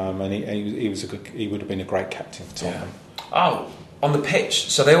 and he was he would have been a great captain for Tottenham. Oh, on the pitch.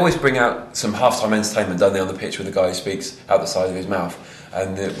 So they always bring out some halftime entertainment, don't they, on the pitch with the guy who speaks out the side of his mouth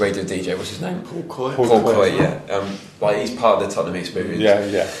and the radio DJ. What's his name? Paul Coy. Paul Coy, yeah. Like he's part of the Tottenham experience.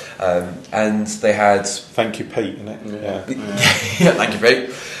 Yeah. And they had. Thank you, Pete, isn't it? Yeah. Yeah, thank you,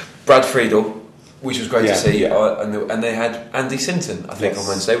 Pete. Brad Friedel, which was great to see, yeah. and they had Andy Sinton, I think, Yes. on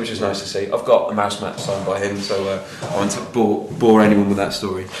Wednesday, which was nice to see. I've got a mouse mat signed by him, so I want to bore anyone with that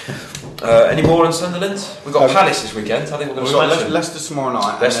story. Any more on Sunderland? We've got Palace this weekend. I think we're going to We've got smash them. Leicester tomorrow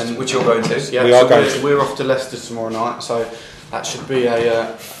night. Leicester, and then- which you're going to. Yeah, We so are going we're off to Leicester tomorrow night, so that should be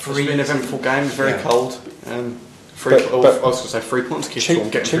an eventful game. It's very cold. I was going to say 3 points kicked for. I'm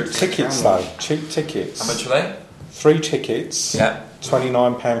Cheap, getting through cheap to the tickets round. though. Cheap tickets. How much are they? 3 tickets. Yeah.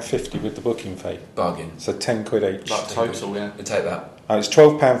 £29.50 with the booking fee. Bargain. So £10 each. Like total, yeah. You take that. And it's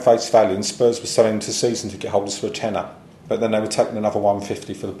 £12 face value, and Spurs were selling to season ticket holders for a tenner. But then they were taking another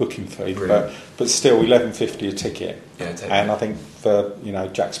 £1.50 for the booking fee. Brilliant. But still, £11.50 a ticket. Yeah, take And that. I think for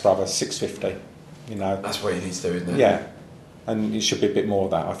Jack's brother, £6.50. That's what you need to do, isn't it? Yeah, and it should be a bit more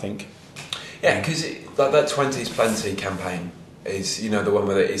of that, I think. Yeah, because like that 20's plenty campaign is the one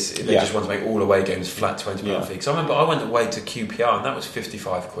where they just want to make all away games flat £20 fee. Because I remember I went away to QPR and that was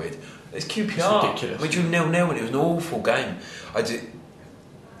 £55. It's QPR. It's ridiculous. We drew 0-0 and it was an awful game.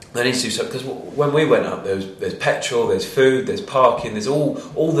 They need to do something because when we went up, there's petrol, there's food, there's parking, there's all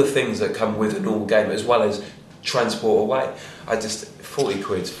the things that come with a normal game as well as transport away. 40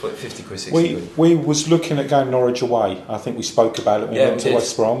 quid, 50 quid, 60 quid. We was looking at going Norwich away. I think we spoke about it when we went we to did.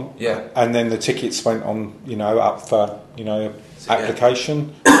 West Brom. Yeah. And then the tickets went on, up for,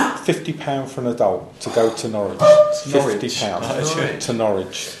 application. £50 for an adult to go to Norwich. £50 to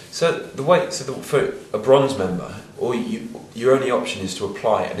Norwich. So for a bronze member, your only option is to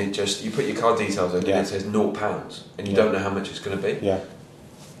apply, and you put your card details in, and it says £0, and you don't know how much it's going to be. Yeah.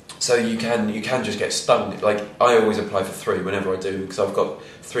 So you can just get stung. Like I always apply for 3 whenever I do because I've got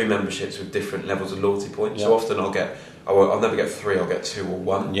 3 memberships with different levels of loyalty points. Yeah. So often I'll never get 3. I'll get 2 or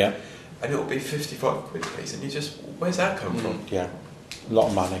 1. Yeah. And it'll be 55 quid, please. And you just where's that come from? Yeah. A lot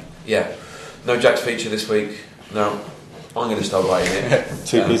of money. Yeah. No Jack's feature this week. No. I'm going to start writing it.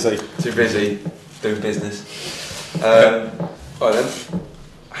 Too busy. Too busy doing business. Right then.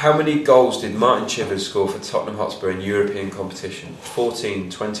 How many goals did Martin Chivers score for Tottenham Hotspur in European competition?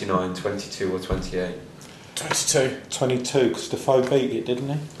 14, 29, 22 or 28? 22. 22, because Defoe beat it, didn't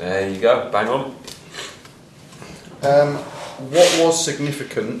he? There you go, bang on. What was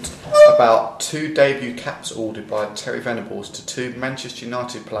significant about 2 debut caps ordered by Terry Venables to 2 Manchester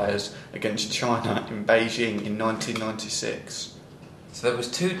United players against China in Beijing in 1996? So there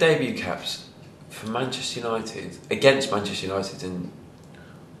was 2 debut caps for Manchester United, against Manchester United in...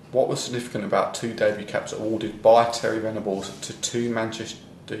 What was significant about 2 debut caps awarded by Terry Venables to 2 Manchester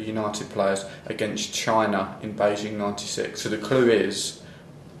United players against China in Beijing 96? So the clue is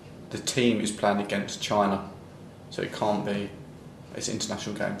the team is playing against China, so it can't be. It's an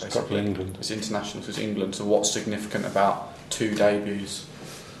international game basically. It's got to be England. It's international, so it's England. So what's significant about 2 debuts?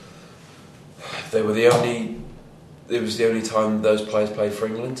 They were the only... It was the only time those players played for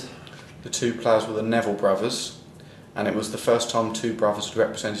England. The 2 players were the Neville brothers, and it was the first time 2 brothers had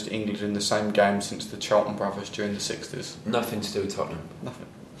represented England in the same game since the Charlton brothers during the 60s. Nothing to do with Tottenham. Nothing.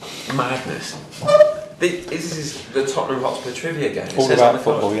 Madness. This is the Tottenham Hotspur trivia game. It All says on about the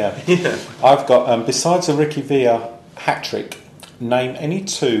football, card. yeah. I've got, besides a Ricky Villa hat-trick, name any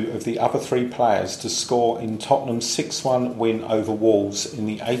 2 of the other 3 players to score in Tottenham's 6-1 win over Wolves in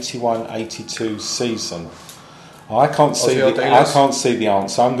the 81-82 season. I can't see the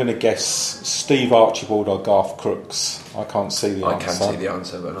answer. I'm going to guess Steve Archibald or Garth Crooks. I can't see the answer. I can see the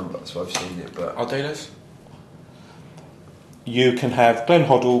answer, but that's why I've seen it. But Ardiles? You can have Glenn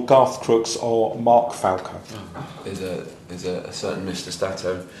Hoddle, Garth Crooks or Mark Falco. There's a certain Mr.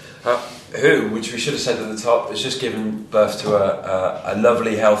 Stato, who, which we should have said at the top, has just given birth to a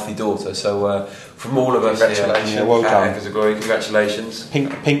lovely, healthy daughter. So from all of us here, Congratulations. Yeah, well done. Echoes of Glory, congratulations.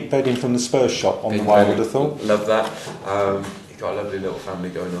 Pink bedding from the Spurs shop on Pink the way, I bedding. would have thought. Love that. You've got a lovely little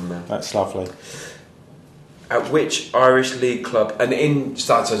family going on there. That's lovely. At which Irish league club, and in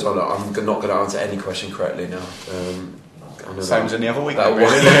Stato's honour, I'm not going to answer any question correctly now. Same as any other week. That one.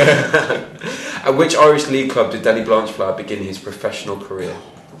 At which Irish league club did Danny Blanchflower begin his professional career?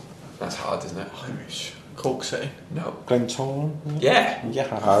 That's hard, isn't it? Irish. Cork City. No. Glentoran? Yeah. Yeah.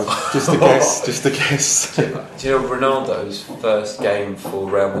 Just a guess. Just a guess. Do you know Ronaldo's first game for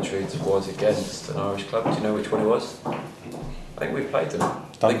Real Madrid was against an Irish club? Do you know which one it was? I think we played them.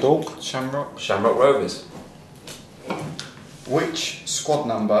 Dundalk? Shamrock. Shamrock Rovers. Which squad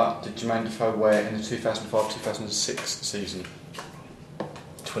number did Jermaine Defoe wear in the 2005-2006 season?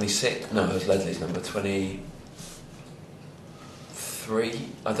 26. No, it was Leslie's number 23.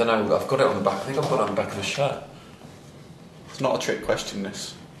 I don't know. I've got it on the back. I think I've got it on the back of the shirt. It's not a trick question,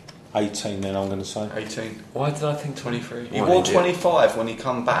 this. 18 then, I'm going to say. 18. Why did I think 23? He wore 25 when he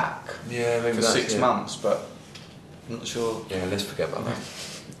come back Yeah, maybe for that's 6 it. months, but I'm not sure. Yeah, let's forget about that.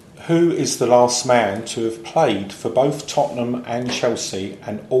 Who is the last man to have played for both Tottenham and Chelsea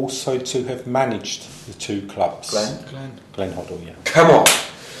and also to have managed the two clubs? Glenn Hoddle, yeah. Come on.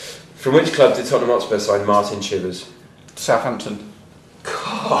 From which club did Tottenham Hotspur sign Martin Chivers? Southampton.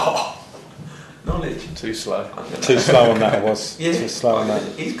 God. Knowledge. Too slow. Too slow on that, I was. Yeah. Too slow on that.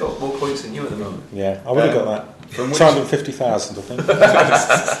 He's got more points than you at the moment. Yeah, I would have got that. From which, 250,000, I think.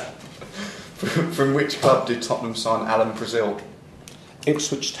 from which club did Tottenham sign Alan Brazil?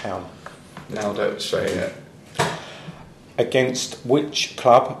 Ipswich Town. Nailed it straight. Yeah. Against which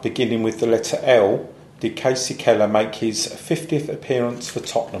club, beginning with the letter L, did Casey Keller make his 50th appearance for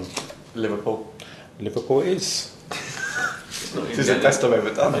Tottenham? Liverpool. Liverpool it is. This is the best I've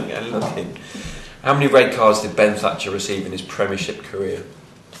ever done. Looking. How many red cards did Ben Thatcher receive in his Premiership career?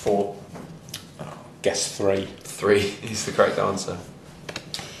 4. Guess 3. 3 is the correct answer.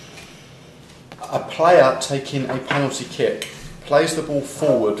 A player taking a penalty kick plays the ball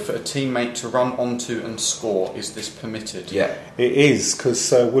forward for a teammate to run onto and score. Is this permitted? Yeah. It is,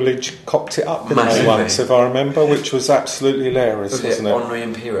 because Woolwich copped it up, didn't they, Massively. once, if I remember, which was absolutely hilarious, wasn't it? Henri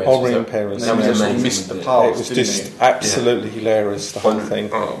and Pires. Henri and Pires. That was Just amazing. missed the wasn't it? pass. It was didn't just he? absolutely hilarious, the whole thing.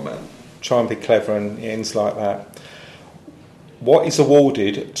 Oh man. Try and be clever and it ends like that. What is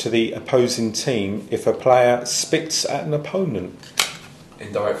awarded to the opposing team if a player spits at an opponent?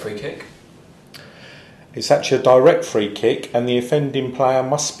 Indirect free kick. It's actually a direct free kick and the offending player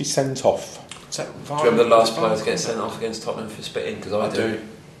must be sent off. Is that Do you remember the last player to get sent off against Tottenham for spitting? Because I do.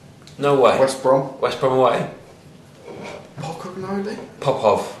 No way. West Brom. West Brom away. Pocognoli?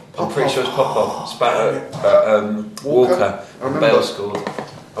 Popov. I'm pretty sure it's Popov. Spat at Walker. Walker. I remember. Bale scored.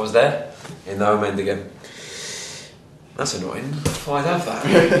 I was there in the home end again. That's annoying. I'd have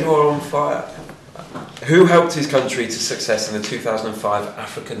that. You are on fire. Who helped his country to success in the 2005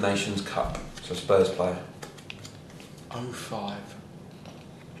 African Nations Cup? So Spurs player. 05.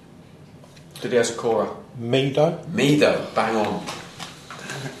 Did he have a scorer? Mido? Mido. Bang on.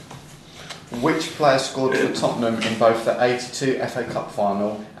 Which player scored for Tottenham in both the 82 FA Cup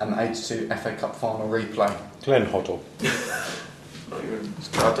final and the 82 FA Cup final replay? Glenn Hoddle.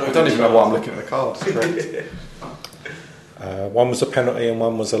 I don't even know why I'm looking at the cards. One was a penalty and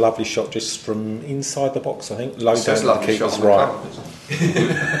one was a lovely shot just from inside the box, I think. Low down the keeper's right.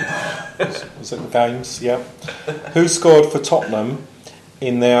 Was it the games? Yeah. Who scored for Tottenham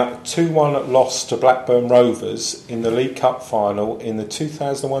in their 2-1 loss to Blackburn Rovers in the League Cup final in the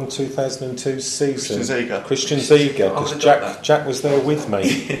 2001-2002 season? Christian Ziege. Christian Ziege, I because would've got that. Jack was there with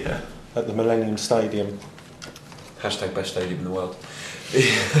me at the Millennium Stadium. Hashtag best stadium in the world.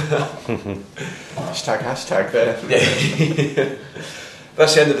 Hashtag there. Yeah.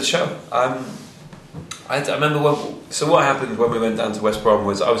 That's the end of the show. I remember so what happened when we went down to West Brom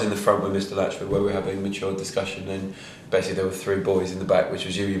was I was in the front with Mr. Latchford where we were having a mature discussion, and basically there were 3 boys in the back, which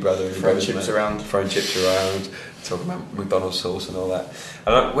was you, your brother, and your Throwing brother's chips mate, around. throwing chips around, talking about McDonald's sauce and all that.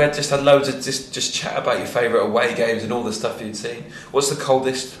 And we had just had loads of just chat about your favourite away games and all the stuff you'd seen. What's the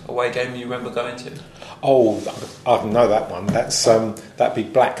coldest away game you remember going to? Oh, I know that one. That's that'd be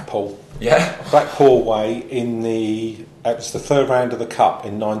Blackpool. Yeah. Blackpool away it was the 3rd round of the Cup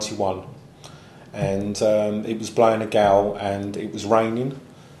in '91, and it was blowing a gale and it was raining.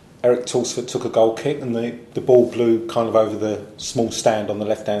 Eric Torsford took a goal kick and the ball blew kind of over the small stand on the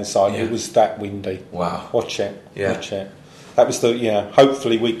left hand side. Yeah. It was that windy. Wow. Watch it. Yeah. Watch it. That was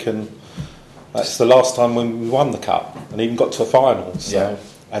hopefully we can. That's the last time when we won the cup and even got to a final. So. Yeah.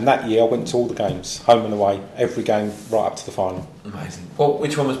 And that year I went to all the games, home and away, every game right up to the final. Amazing. Well,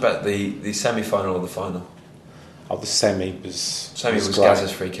 which one was better, the semi-final or the final? Oh, the semi was Was great.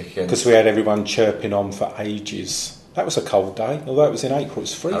 Gazza's free kick again. Because we had everyone chirping on for ages. That was a cold day, although it was in April. It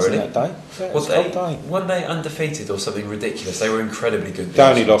was freezing really? that day. Yeah, it was a cold day. Weren't they undefeated or something ridiculous? They were incredibly good. They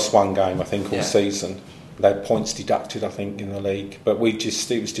only lost one game, I think, all Yeah. season. They had points deducted, I think, in the league. But it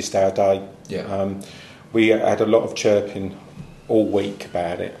was just our day. Yeah. We had a lot of chirping all week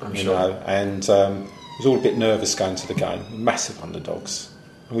about it, I'm you sure. know, and I was all a bit nervous going to the game. Massive underdogs.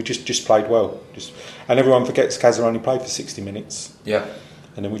 And we just played well. And everyone forgets Gazza only played for 60 minutes. Yeah.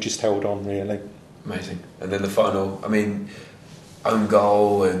 And then we just held on, really. Amazing. And then the final, I mean, own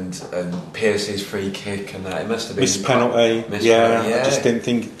goal and Pierce's free kick and that. It must have been Missed penalty. Missed Yeah, penalty, I just didn't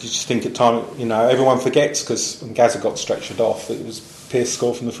think. Just think at time, you know, everyone forgets because when Gazza got stretchered off, it was Pierce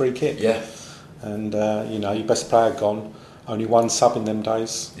scored from the free kick. Yeah. And you know, your best player gone. only one sub in them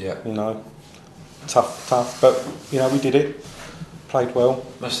days. Yeah. You know, tough, but you know we did it. Played well.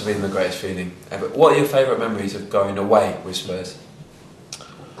 Must have been the greatest feeling ever. What are your favourite memories of going away with Spurs?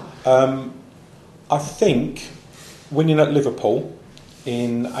 I think winning at Liverpool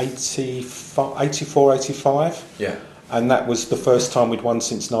in 84, 85, Yeah. and that was the first time we'd won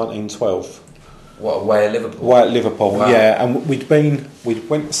since 1912. What, away at Liverpool? Away at Liverpool, Wow. yeah. And we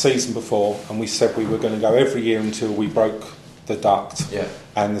went the season before, and we said we were going to go every year until we broke the duct. Yeah.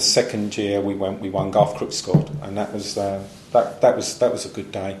 And the second year we won. Garth Crooks scored, and that was that was a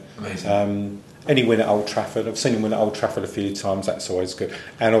good day. Amazing. Any win at Old Trafford, I've seen him win at Old Trafford a few times. That's always good.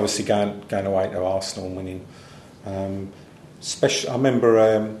 And obviously going away to Arsenal and winning. I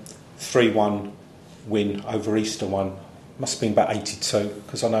remember 3-1 win over Easter one. Must have been about 82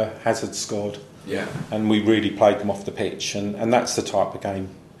 because I know Hazard scored. Yeah. And we really played them off the pitch, and that's the type of game,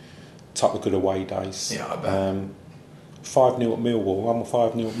 type of good away days. Yeah, I bet. 5-0 at Millwall, won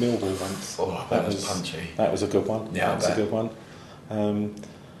 5-0 at Millwall once. Oh, that was punchy. That was a good one. Yeah, that was I bet. a good one.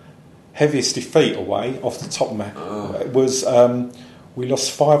 Heaviest defeat away, off the top of my it was we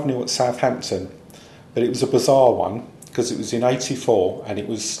lost 5-0 at Southampton, but it was a bizarre one because it was in '84 and it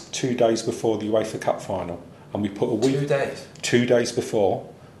was 2 days before the UEFA Cup final, and we put a week. 2 days. 2 days before.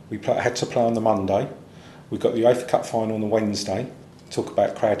 Had to play on the Monday. We got the UEFA Cup final on the Wednesday. Talk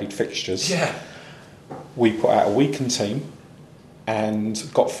about crowded fixtures. Yeah. We put out a weakened team and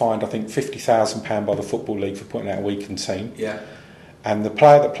got fined, I think, £50,000 by the Football League for putting out a weakened team. Yeah. And the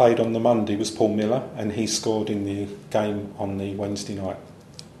player that played on the Monday was Paul Miller, and he scored in the game on the Wednesday night.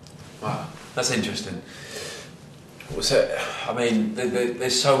 Wow, that's interesting. So, I mean,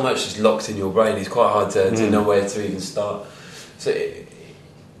 there's so much that's locked in your brain. It's quite hard to know where to even start. So,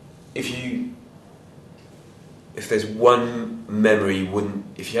 if there's one memory you wouldn't,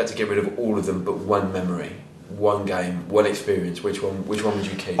 if you had to get rid of all of them, but one memory, one game, one experience, which one would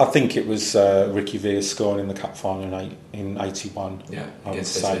you keep? I think it was Ricky Villa scoring in the cup final in '81. Yeah, I would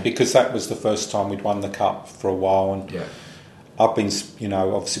against say, City. because that was the first time we'd won the cup for a while, and Yeah. I've been,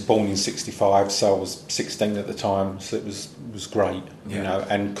 obviously born in '65, so I was 16 at the time, so it was great, Yeah.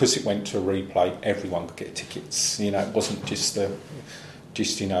 and because it went to a replay, everyone could get tickets. It wasn't just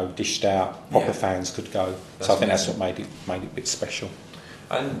dished out. Proper Yeah. fans could go. That's So I think that's amazing. what made it a bit special.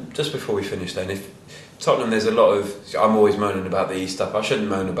 And just before we finish, then, if Tottenham, there's a lot of. I'm always moaning about the East stuff. I shouldn't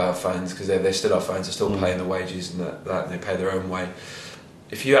moan about fans because they're still our fans. They're still paying the wages and that and they pay their own way.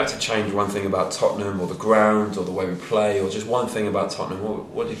 If you had to change one thing about Tottenham, or the ground, or the way we play, or just one thing about Tottenham,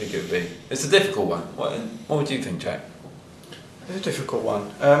 what do you think it would be? It's a difficult one. What would you think, Jack? It's a difficult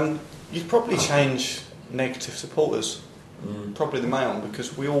one. You'd probably change negative supporters. Probably the main one,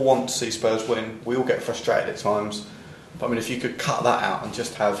 because we all want to see Spurs win. We all get frustrated at times. But I mean, if you could cut that out and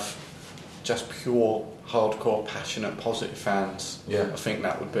just have just pure, hardcore, passionate, positive fans, Yeah. I think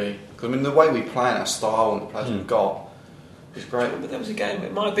that would be. Because I mean, the way we play and our style and the players we've got is great. But there was a game,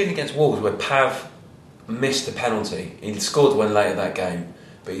 it might have been against Wolves, where Pav missed a penalty. He scored one later that game,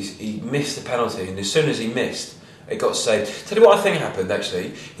 but he missed the penalty, and as soon as he missed, it got saved. Tell you what I think happened,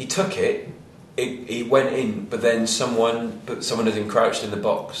 actually. He took it, he went in, but then someone had encroached in the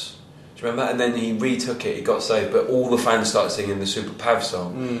box. Do you remember? And then he retook it, it got saved, but all the fans started singing the Super Pav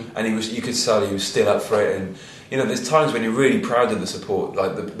song, and you could tell he was still up for it. And there's times when you're really proud of the support,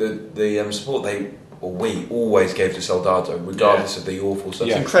 like the support we always gave to Soldado, regardless of the awful stuff.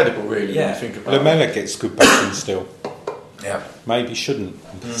 It's incredible, really, when you think about it. Lamela gets good backing still. Yeah. Maybe shouldn't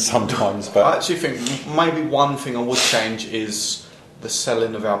sometimes, I but actually think maybe one thing I would change is the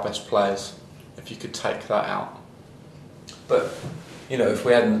selling of our best players. If you could take that out. But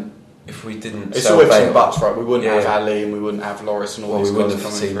if we didn't It's sell always Bale, some buts, right? We wouldn't have Yeah. Ali and we wouldn't have Loris and all well, these we guys wouldn't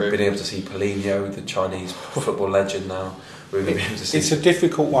have coming through. been able to see Paulinho, the Chinese football legend now. We wouldn't be able to see. it's a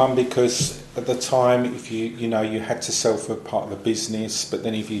difficult one because at the time, if you had to sell for part of the business, but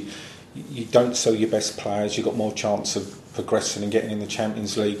then if you don't sell your best players, you've got more chance of progressing and getting in the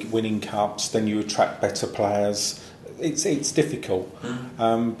Champions League, winning cups. Then you attract better players. It's difficult,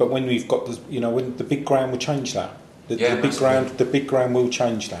 but when we've got when the big ground will change that. The big ground will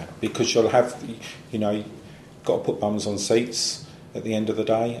change that, because you'll have got to put bums on seats at the end of the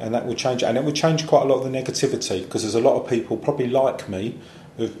day, and that will change, and it will change quite a lot of the negativity, because there's a lot of people probably like me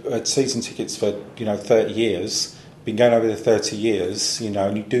who've had season tickets for 30 years, been going over the 30 years,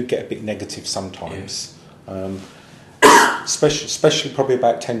 and you do get a bit negative sometimes. Especially probably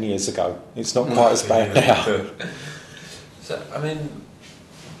about 10 years ago. It's not quite as bad now. So, I mean,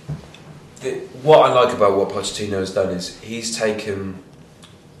 what I like about what Pochettino has done is he's taken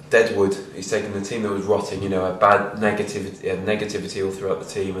Deadwood. He's taken the team that was rotting, a bad negativity all throughout the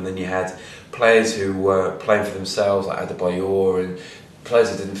team, and then you had players who were playing for themselves, like Adebayor, and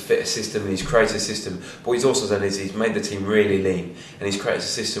players that didn't fit a system, and he's created a system. But what he's also done is he's made the team really lean, and he's created a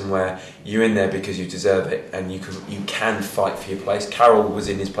system where you're in there because you deserve it, and you can fight for your place. Carroll was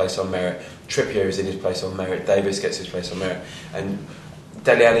in his place on merit, Trippier is in his place on merit, Davis gets his place on merit, and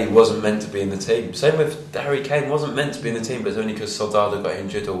Dele Alli wasn't meant to be in the team. Same with Harry Kane, wasn't meant to be in the team, but it's only because Soldado got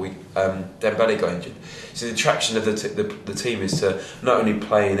injured or Dembele got injured. So the attraction of the team is to not only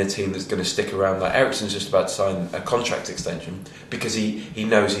play in a team that's going to stick around. Like Eriksen's just about to sign a contract extension because he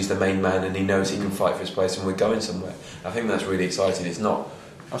knows he's the main man and he knows he can fight for his place and we're going somewhere. I think that's really exciting. It's not.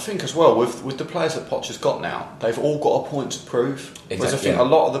 I think as well with the players that Poch has got now, they've all got a point to prove. Exactly. Whereas I think a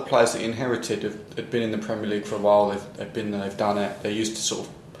lot of the players that he inherited had been in the Premier League for a while. They've been there, they've done it. They're used to sort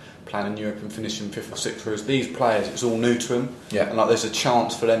of playing in Europe and finishing 5th or 6th. Whereas these players, it's all new to them. Yeah. And there's a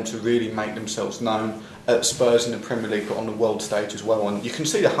chance for them to really make themselves known at Spurs in the Premier League, but on the world stage as well. And you can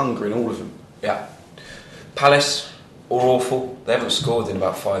see the hunger in all of them. Yeah. Palace. Or awful. They haven't scored in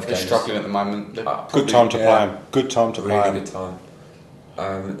about 5 games. They're struggling at the moment. Good time to play them. Good time to play them. Really good time.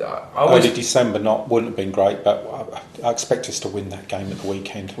 Early December wouldn't have been great, but I expect us to win that game at the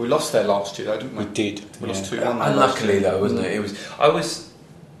weekend. We lost there last year, though, didn't we? We did. We lost 2-1. Unluckily, though, wasn't it? I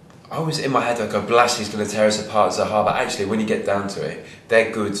was in my head like, Bolasie is going to tear us apart, Zaha, but actually, when you get down to it,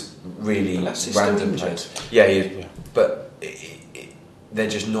 they're good, really random players. Yeah. But they're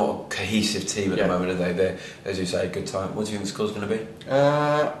just not a cohesive team at the moment, are they? They're, as you say, a good time. What do you think the score's going to be?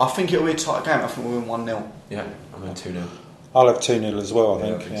 I think it'll be a tight game. I think we'll win 1-0. Yeah, I'm going 2-0. I'll have 2-0 as well,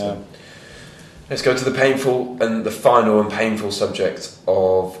 I think. So. Let's go to the painful and the final and painful subject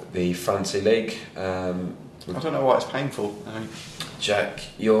of the Fantasy League. I don't know why it's painful. Jack,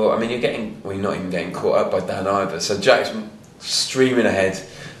 you're not even getting caught up by Dan either. So Jack's streaming ahead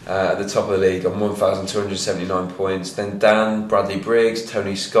at the top of the league on 1,279 points. Then Dan, Bradley Briggs,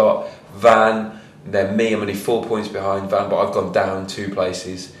 Tony Scott, Van, then me. I'm only 4 points behind Van, but I've gone down 2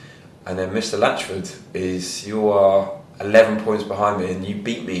 places. And then Mr. Latchford you are 11 points behind me, and you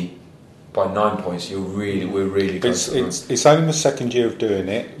beat me by 9 points. We're really close. It's only my second year of doing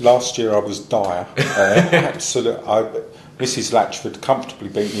it. Last year I was dire. Absolutely. Mrs. Latchford comfortably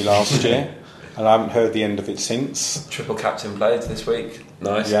beat me last year, and I haven't heard the end of it since. Triple captain played this week.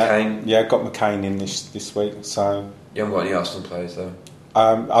 Nice. Yeah, Kane. Yeah, got McCain in this week. So you haven't got any Arsenal players though.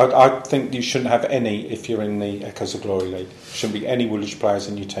 I think you shouldn't have any if you're in the Echoes of Glory League. Shouldn't be any Woolwich players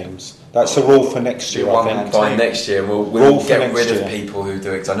in your teams. That's the rule for next year. I think by next year we'll get rid of people who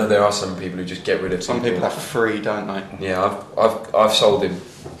do it. Cause I know there are some people who just get rid of. Some people have free, don't they? Yeah, I've sold him.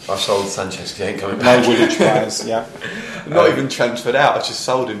 I've sold Sanchez because he ain't coming back. No Woolwich players. Yeah, not even transferred out. I just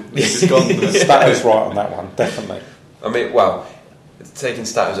sold him. He's gone. Stato's right on that one, definitely. I mean, taking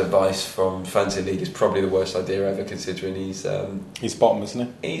Stato's advice from Fantasy League is probably the worst idea ever, considering he's bottom,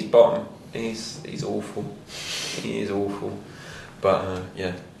 isn't he? He's bottom. He's awful. He is awful. But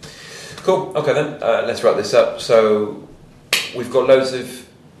yeah, cool. Okay then, let's wrap this up. So we've got loads of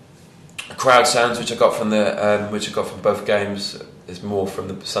crowd sounds which I got from both games. There's more from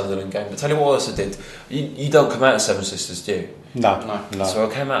the Sunderland game. But tell you what else I did. You don't come out of Seven Sisters, do you? No. So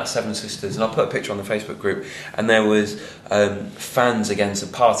I came out of Seven Sisters and I put a picture on the Facebook group, and there was fans against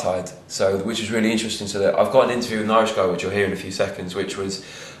apartheid. So which is really interesting. So that I've got an interview with an Irish guy, which you'll hear in a few seconds, which was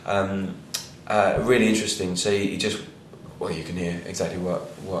really interesting. So you can hear exactly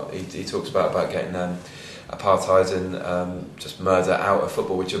what he talks about getting apartheid and just murder out of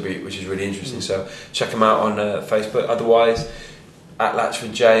football, which is really interesting. So check him out on Facebook. Otherwise, at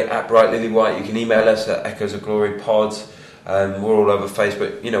Latchford J, at Bright Lily White. You can email us at Echoes of Glory Pod. We're all over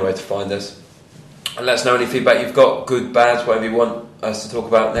Facebook. You know where to find us. And let us know any feedback you've got, good, bad, whatever you want us to talk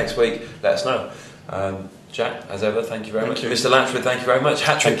about next week. Let us know. Jack, as ever, thank you very much. Mr. Latchford, thank you very much.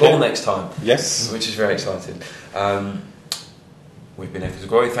 Hat-trick ball next time. Yes. Which is very exciting. We've been Echoes of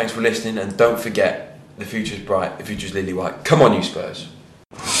Glory. Thanks for listening, and don't forget, the future's bright, the future's lily white. Come on, you Spurs.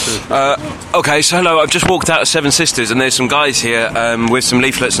 Okay, so hello, I've just walked out of Seven Sisters and there's some guys here with some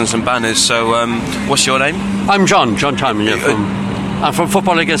leaflets and some banners. So what's your name? I'm John Timon, I'm from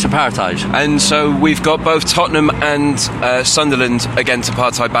Football Against Apartheid. And so we've got both Tottenham and Sunderland Against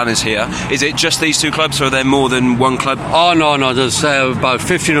Apartheid banners here. Is it just these two clubs, or are there more than one club? Oh no, there's about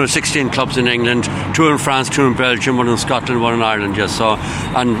 15 or 16 clubs in England, 2 in France, 2 in Belgium, 1 in Scotland, 1 in Ireland, yes. So,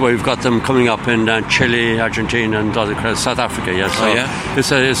 and we've got them coming up in Chile, Argentina and other South Africa, yes.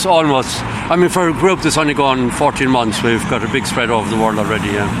 So it's almost, I mean, for a group that's only gone 14 months, we've got a big spread over the world already,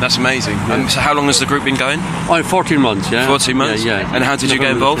 yeah. That's amazing. Yeah. So how long has the group been going? Oh, 14 months, yeah. 14 months? Yeah. And how did you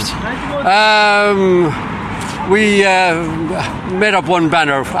get involved? we made up one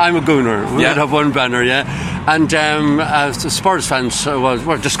banner. I'm a Gooner. We made up one banner, and the Spurs fans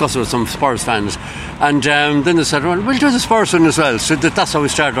were discussing with some Spurs fans, and then they said, well, we'll do the Spurs one as well. So that's how we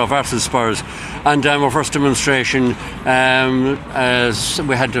started off, versus Spurs. And our first demonstration, we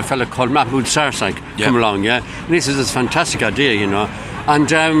had a fella called Mahmoud Sarsak come along, and he says, it's a fantastic idea, you know. And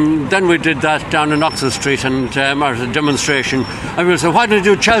then we did that down in Oxford Street, and our demonstration, and we said, why don't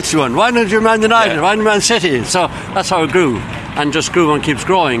you do Chelsea one? Why don't you do Man United? Why don't Man City? So that's how it grew, and just grew and keeps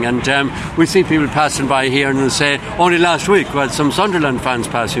growing. And we see people passing by here, and they say, only last week we had some Sunderland fans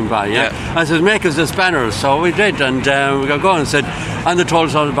passing by. I said, make us this banner. So we did, and we got going and they told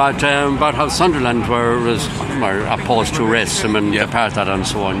us all about how Sunderland were opposed to racism and apartheid and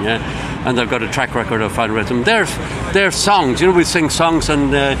so on. And they've got a track record of fighting with them. Their songs, you know, we sing songs,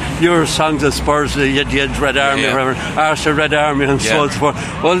 and your songs of Spurs, the Yed Red Army, Arsenal Red Army, and so on and so forth.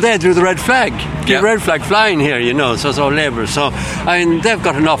 Well, they do the red flag, keep the red flag flying here, you know. So it's all Labour. So I mean, they've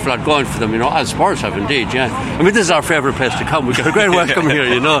got an awful lot going for them, you know, as Spurs have indeed. I mean, this is our favourite place to come. We've got a great welcome here,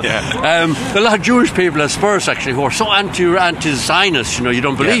 you know. A lot of Jewish people at Spurs actually who are so anti-Zionist, you know, you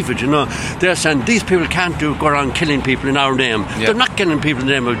don't believe it, you know. They're saying these people can't go around killing people in our name. They're not killing people in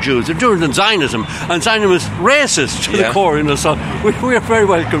the name of Jews. They're doing it in Zionism, and Zionism is racist to the core, you know. So we are very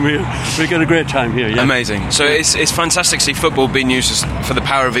welcome here. We get a great time here. Amazing. So it's fantastic to see football being used for the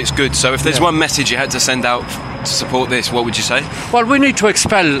power of its good. So if there's one message you had to send out to support this, what would you say? Well, we need to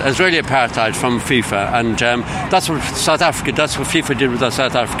expel Israeli apartheid from FIFA, and that's what FIFA did with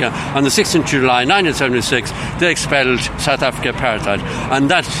South Africa. On the 16th of July 1976, they expelled South Africa apartheid, and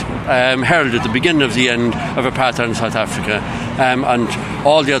that heralded the beginning of the end of apartheid in South Africa, and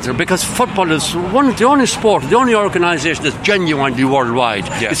all the other, because football is the only sport, the only organisation that's genuinely worldwide.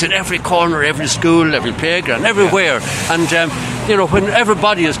 It's in every corner, every school, every playground, everywhere. And you know, when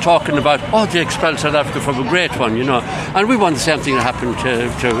everybody is talking about, they expelled South Africa from a great one, you know, and we want the same thing to happen to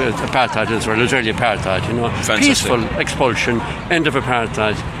apartheid Israel, Israeli apartheid, you know. Fantastic. Peaceful expulsion, end of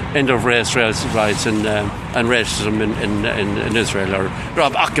apartheid, end of rights and racism in Israel, or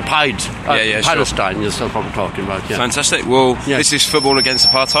occupied Palestine. Sure. Is what we're talking about. Fantastic. Well, this is Football Against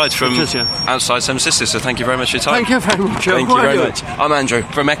Apartheid from outside Seven Sisters. So thank you very much for your time. Thank you very much. Thank you very much. I'm Andrew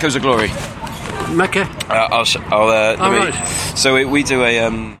from Echoes of Glory. Mecca. Right. So we do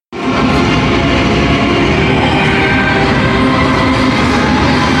a.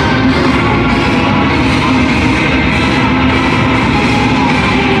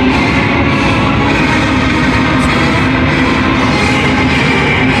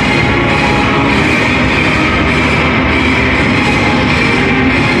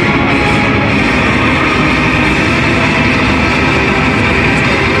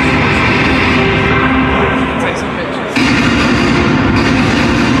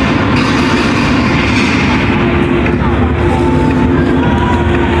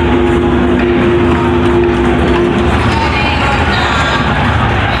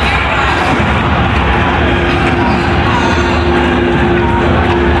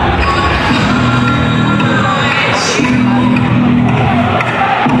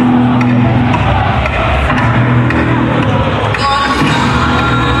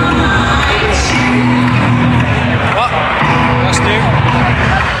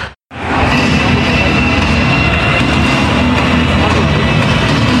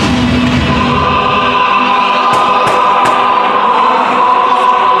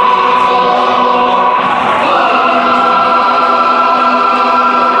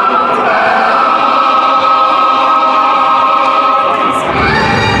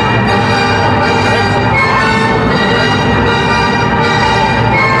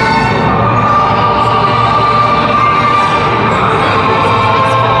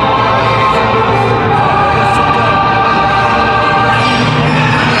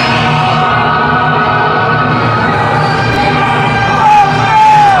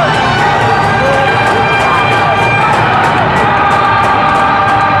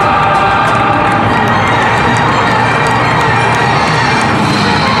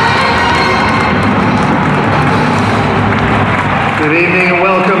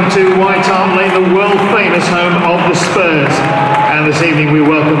 This evening we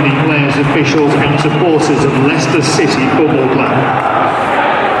welcome the players, officials and supporters of Leicester City Football Club.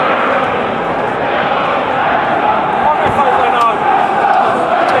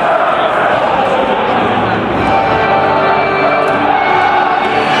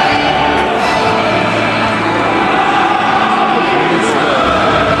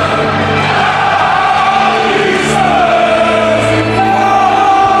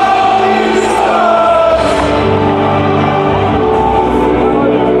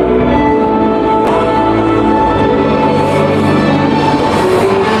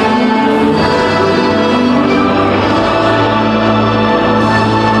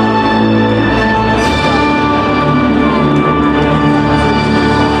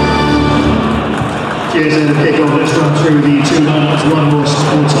 Cheers and a kick-off. Let's run through the two lineups one more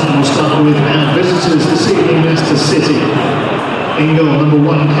time. We'll start with our visitors this evening, Leicester City. In goal, number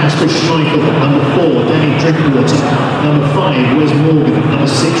 1, Kasper Schmeichel. Number 4, Danny Drinkwater. Number 5, Wes Morgan. Number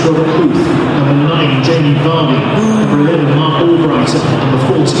 6, Robert Huth. Number 9, Jamie Vardy. Number 11, Mark Albrighton.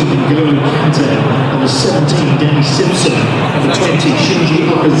 Number 14, N'Golo Kante. Number 17, Danny Simpson. Number 20, Shinji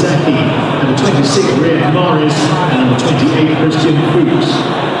Okazaki. Number 26, Riyad Mahrez. And number 28, Christian Fuchs.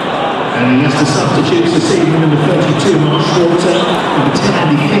 And Leicester substitutes this evening, number 32, Mark Schwarzer, number 10,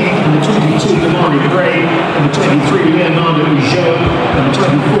 Andy King, number 22, Damari Gray, number 23, Leonardo Ulloa, number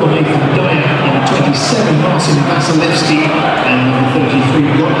 24, Nathan Dyer, number 27, Marcin Vasilevsky, and number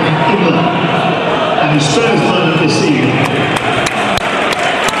 33, Johan Imler. And the Spurs lineup this evening.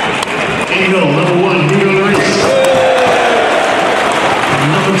 In goal, number 1, Hugo Lloris.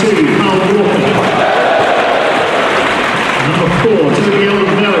 Number 2, Carl Walker. Number 4, Toby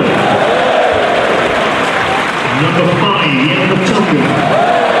Alderweireld. Number 5, Jan Vertonghen.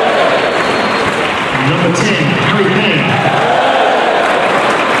 Number 10, Harry Kane.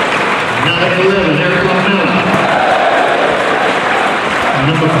 Number 11, Eric Lamela.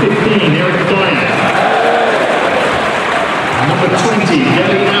 Number 15, Eric Dyer. Number 20,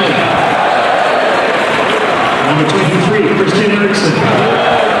 Gary Allen. Number 23, Christian Eriksen.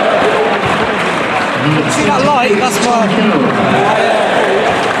 Number 2, that light? That's my...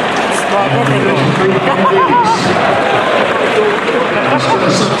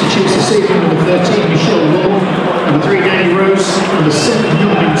 Substitutes this evening, number 13, Michelle Wall, number 3, Danny Rose, number 7,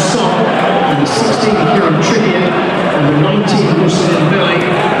 Heung-min Son, number 16, Kieran Trippier, number 19, Moussa Dembele,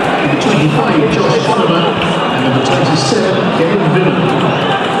 number 25, Josh Oliver, and number 27, Kevin Villa.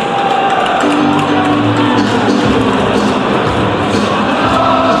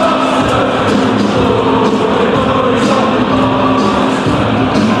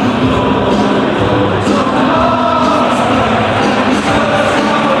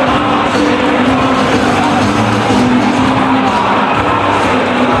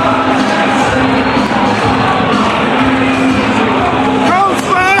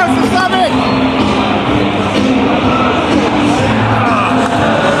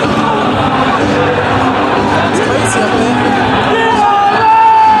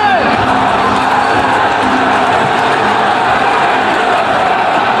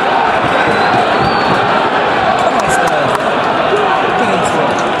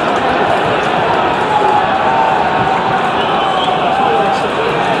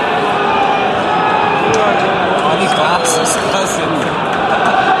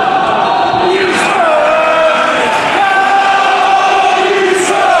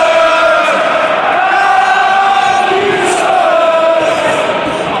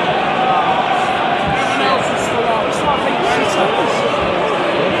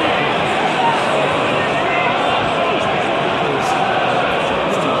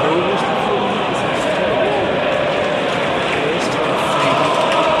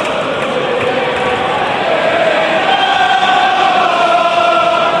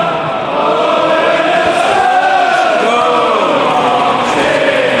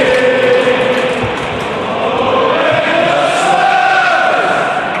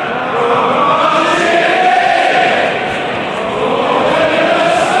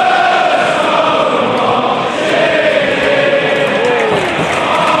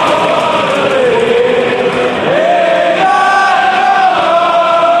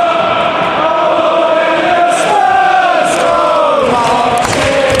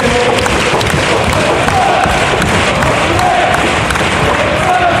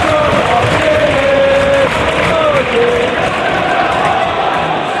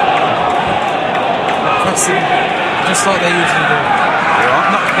 Just like they usually do.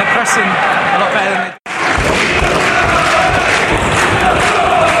 They're pressing a lot better than they...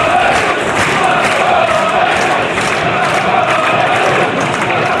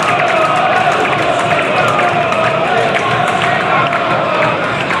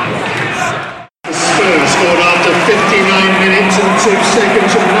 Spurs scored after 59 minutes and 2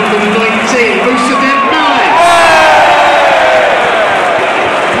 seconds from number 19, Moussa Dembele.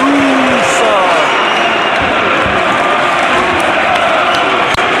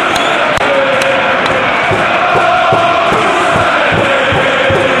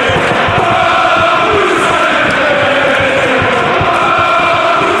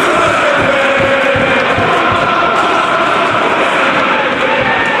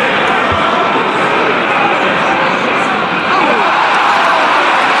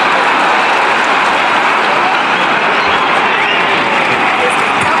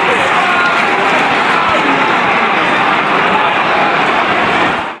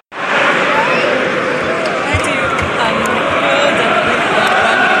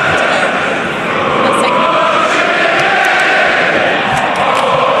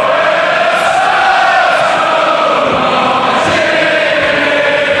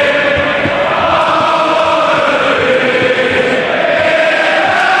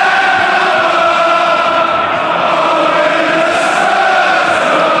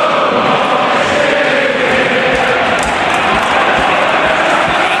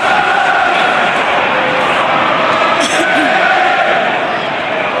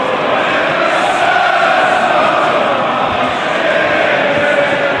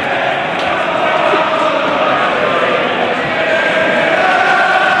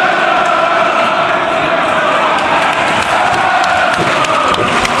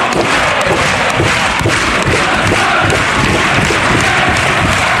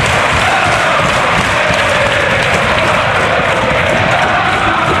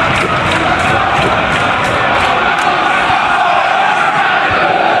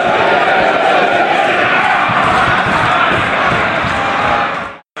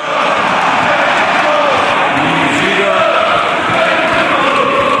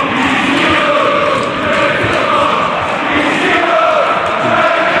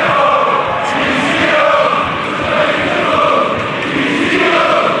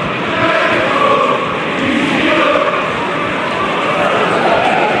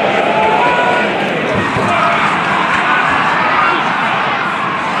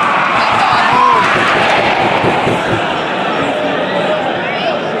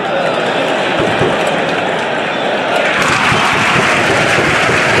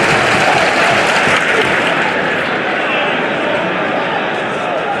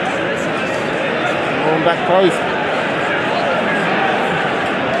 back, please.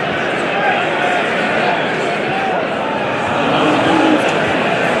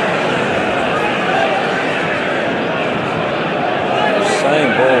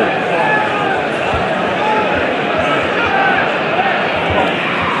 Same ball.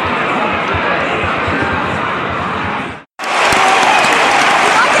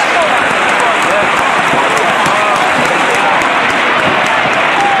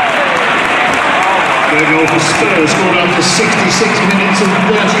 Goal for Spurs, scored after 66 minutes and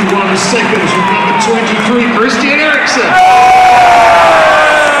 31 seconds from number 23, Christian Eriksen.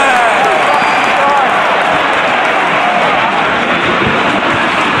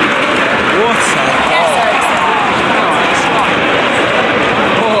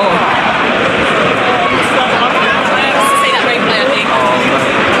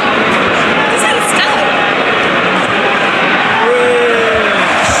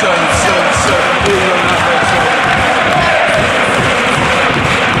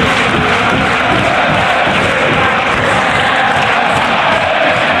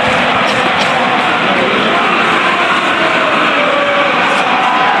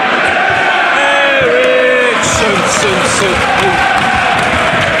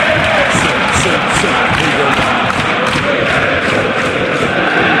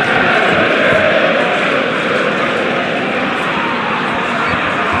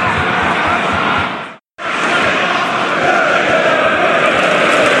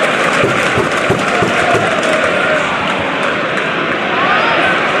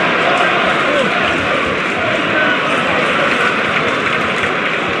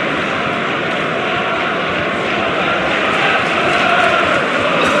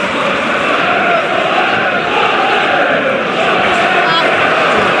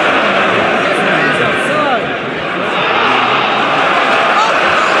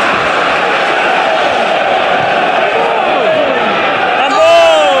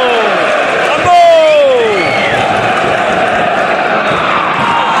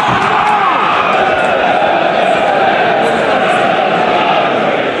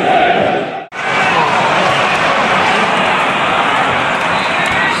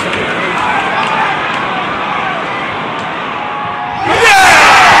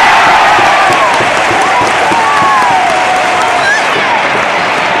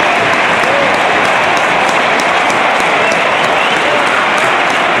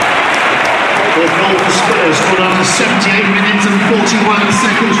 Spurs scored after 78 minutes and 41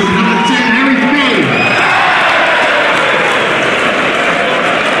 seconds from number 10, Harry Kane.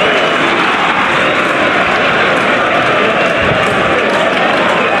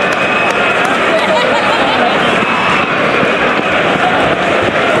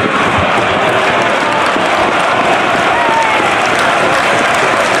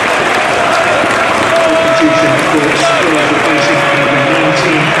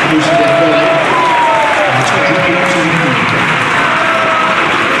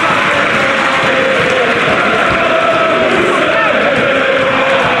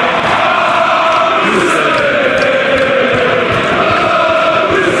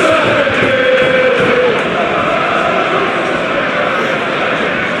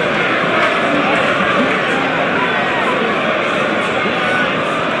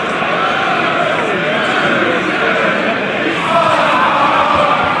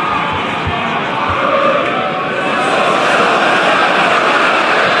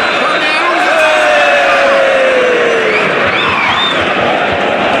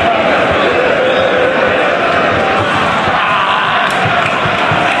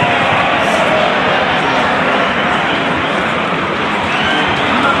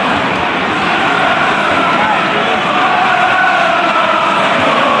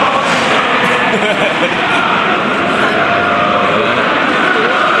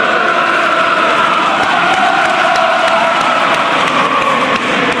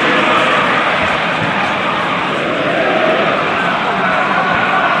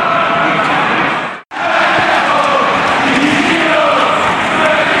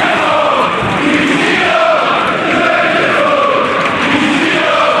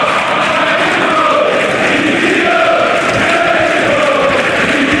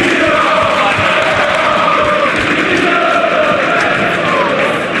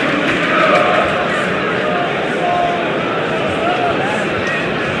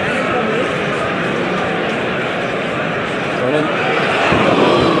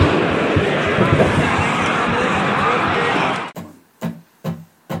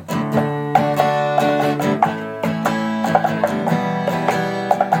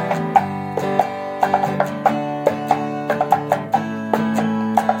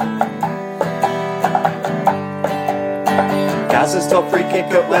 top free kick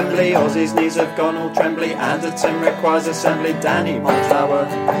at Wembley. Aussie's knees have gone all trembly. Anderton requires assembly. Danny Montower.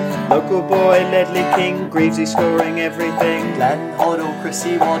 Local boy Ledley King. Greavesy scoring everything. Glenn Hoddle,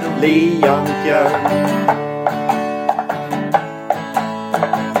 Chrissy Waddle, Lee Young-Pyo.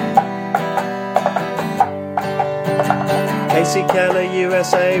 Casey Keller,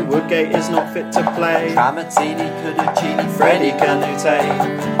 USA. Woodgate is not fit to play. Tramatini, Kuducini, Freddie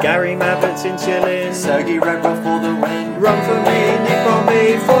Canute. Gary Mabbott's in Chillin. Sergei Rebrov for the win. Run for me, Nick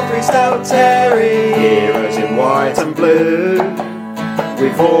Bromley, 4-3 Stout Terry. Heroes in white and blue.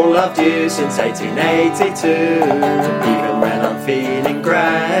 We've all loved you since 1882. Even when I'm feeling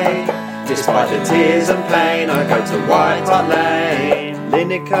grey, despite the tears and pain, I go to White Hart Lane.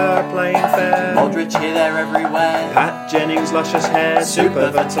 Lineker playing fair. Aldrich here, there, everywhere. Pat Jennings, luscious hair.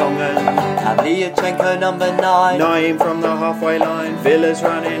 Super Vertonghen. Pavlyuchenko, number 9. Naeem from the halfway line. Villa's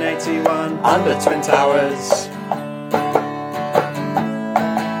running 81. Under Twin Towers.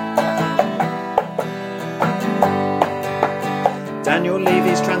 Daniel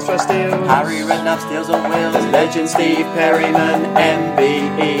Levy's transfer steals. Harry Redknapp steals on wheels. Legend Steve Perryman,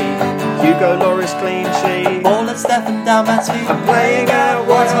 MBE. Hugo Lloris clean sheet. Ball and Stefan Dalmaty. I'm playing out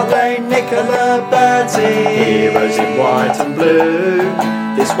White Hart Lane, Nicola Bertie. Heroes in white and blue.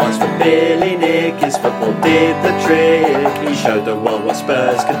 This one's for Billy Nick. His football did the trick. He showed the world what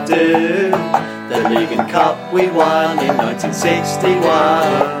Spurs could do. The League and Cup we won in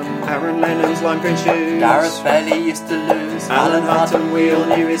 1961. Aaron Lennon's lime green shoes. Gareth Bailey used to lose. Alan Hutton Wheel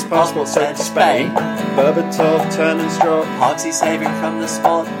knew his passport said Spain. Berbatov, turn and strop. Parksy saving from the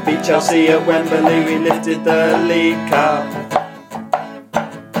spot. Beat Chelsea at Wembley, we lifted the League Cup.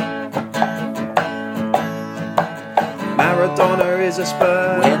 Maradona is a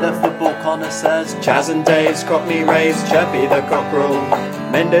Spur. We're the football connoisseurs. Chaz and Dave's Cockney raves, Chirpy the cockerel.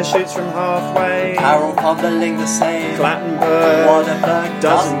 Mendes shoots from halfway. Carroll fumbling the save. Clattenburg Waterberg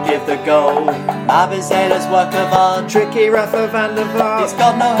doesn't give the goal. Mabizela's work of art. Tricky Rafa van der Vaart. He's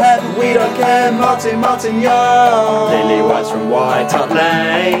got no head. We don't care, Martin Young. Lily White's from White Hart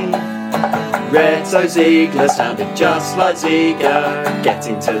Lane. Redzo Ziegler sounded just like Ziegler.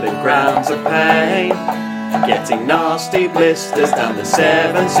 Getting to the grounds of pain. Getting nasty blisters down the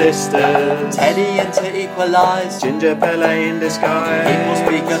Seven Sisters. Teddy in to equalise. Ginger Pele in disguise. People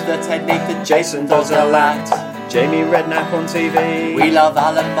speak of the technique that Jason Dozell act. Jamie Redknapp on TV. We love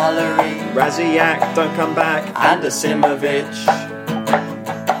Alan Mullery. Raziak, don't come back. And Asimovic.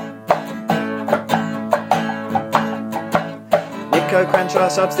 Nico Cranshaw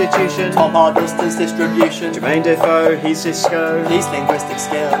substitution. Tom Hiddleston's distribution. Jermaine Defoe, he's Cisco. These linguistic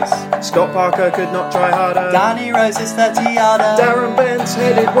skills. Scott Parker could not try harder. Danny Rose's 30-yarder. Darren Bent's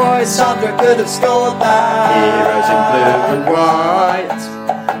headed wide. Sandra could have scored that. Heroes in blue and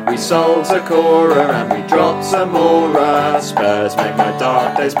white. We sold Zakora and we dropped Zamora. Spurs make my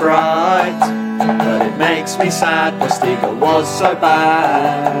dark days bright. But it makes me sad, Postiga was so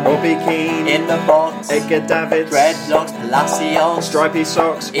bad. Robbie Keane In the box. Edgar Davids, Dreadlocks, Palacios. Stripy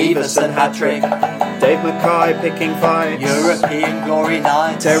Socks, Everson hat-trick. Dave Mackay picking fights. European glory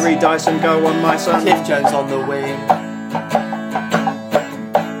nights. Terry Dyson, go on my son. Cliff Jones on the wing.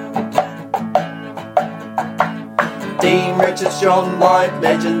 Dean Richards, John White,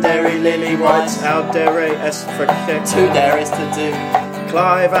 legendary Lily White's Aldere Esfraket. 2 there is to do.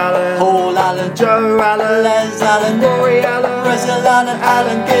 Clive Allen, Paul Allen. Joe Allen, Les Allen. Rory Allen, Brazil Allen.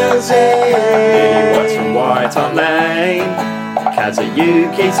 Alan Gilsey. Lily White's from White Hart Lane.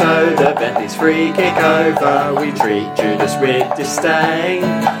 Kazuyuki Toda, Bentley's free kick over. We treat Judas with disdain.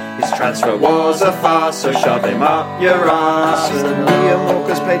 His transfer was a farce, so shove him up your ass. And Liam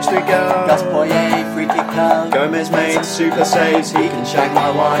Walker's page 3 girl. Gus Poirier, free kick club. Gomez made super saves, he can shag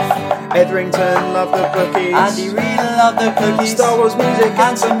my wife. Etherington loved the bookies. Andy Reid loved the cookies. Star Wars music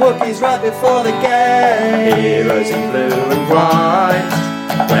and some Wookiees right before the game. Heroes in blue and white.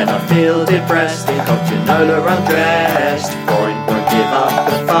 When I feel depressed, in Cochinola undressed. Freud won't give up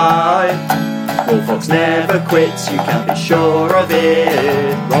the fight. Bullfox never quits, you can be sure of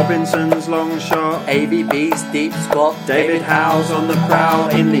it. Robinson's long shot. AVB's deep squat. David Howe's on the prowl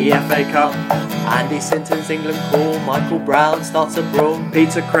in the FA Cup. Andy Sinton's England call. Michael Brown starts a brawl.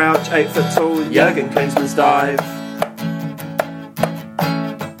 Peter Crouch, 8 foot tall. Jurgen Klinsmann's dive.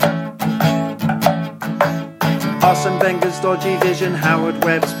 Arsene Wenger's dodgy vision. Howard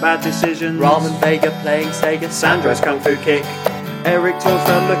Webb's bad decisions. Raman Vega playing Sega. Sandro's kung fu kick. Eric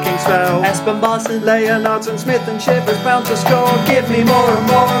Torsfeld looking swell. Espen Barson. Leonard and Smith and Shivers bound to score. Give me more and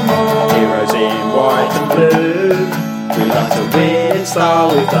more and more. Heroes in white and blue. We like to win in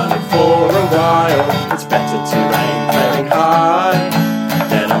style, we've done it for a while. It's better to aim very high.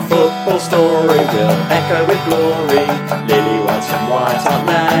 Then our football story will echo with glory. Lily whites and white Hart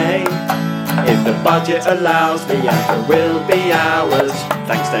Lane. If the budget allows, the anchor will be ours.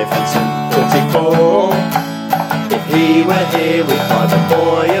 Thanks Dave Henson, 44. If he were here, we'd buy the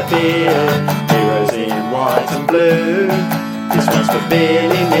boy a beer. Heroes in white and blue. This one's for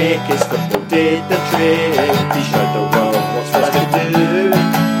Billy Nick, his football did the trick. He showed the world what's supposed to do.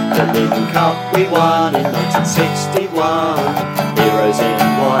 The League Cup we won in 1961. Heroes in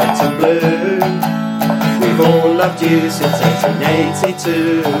white and blue. We've all loved you since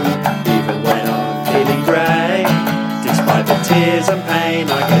 1882. Even when I'm feeling grey, despite the tears and pain,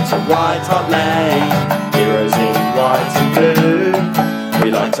 I go to White Hart Lane. Heroes in white and blue.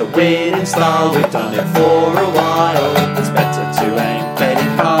 We like to win in style, we've done it for a while. It's better to aim very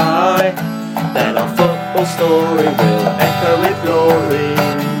high, then our football story will echo with glory.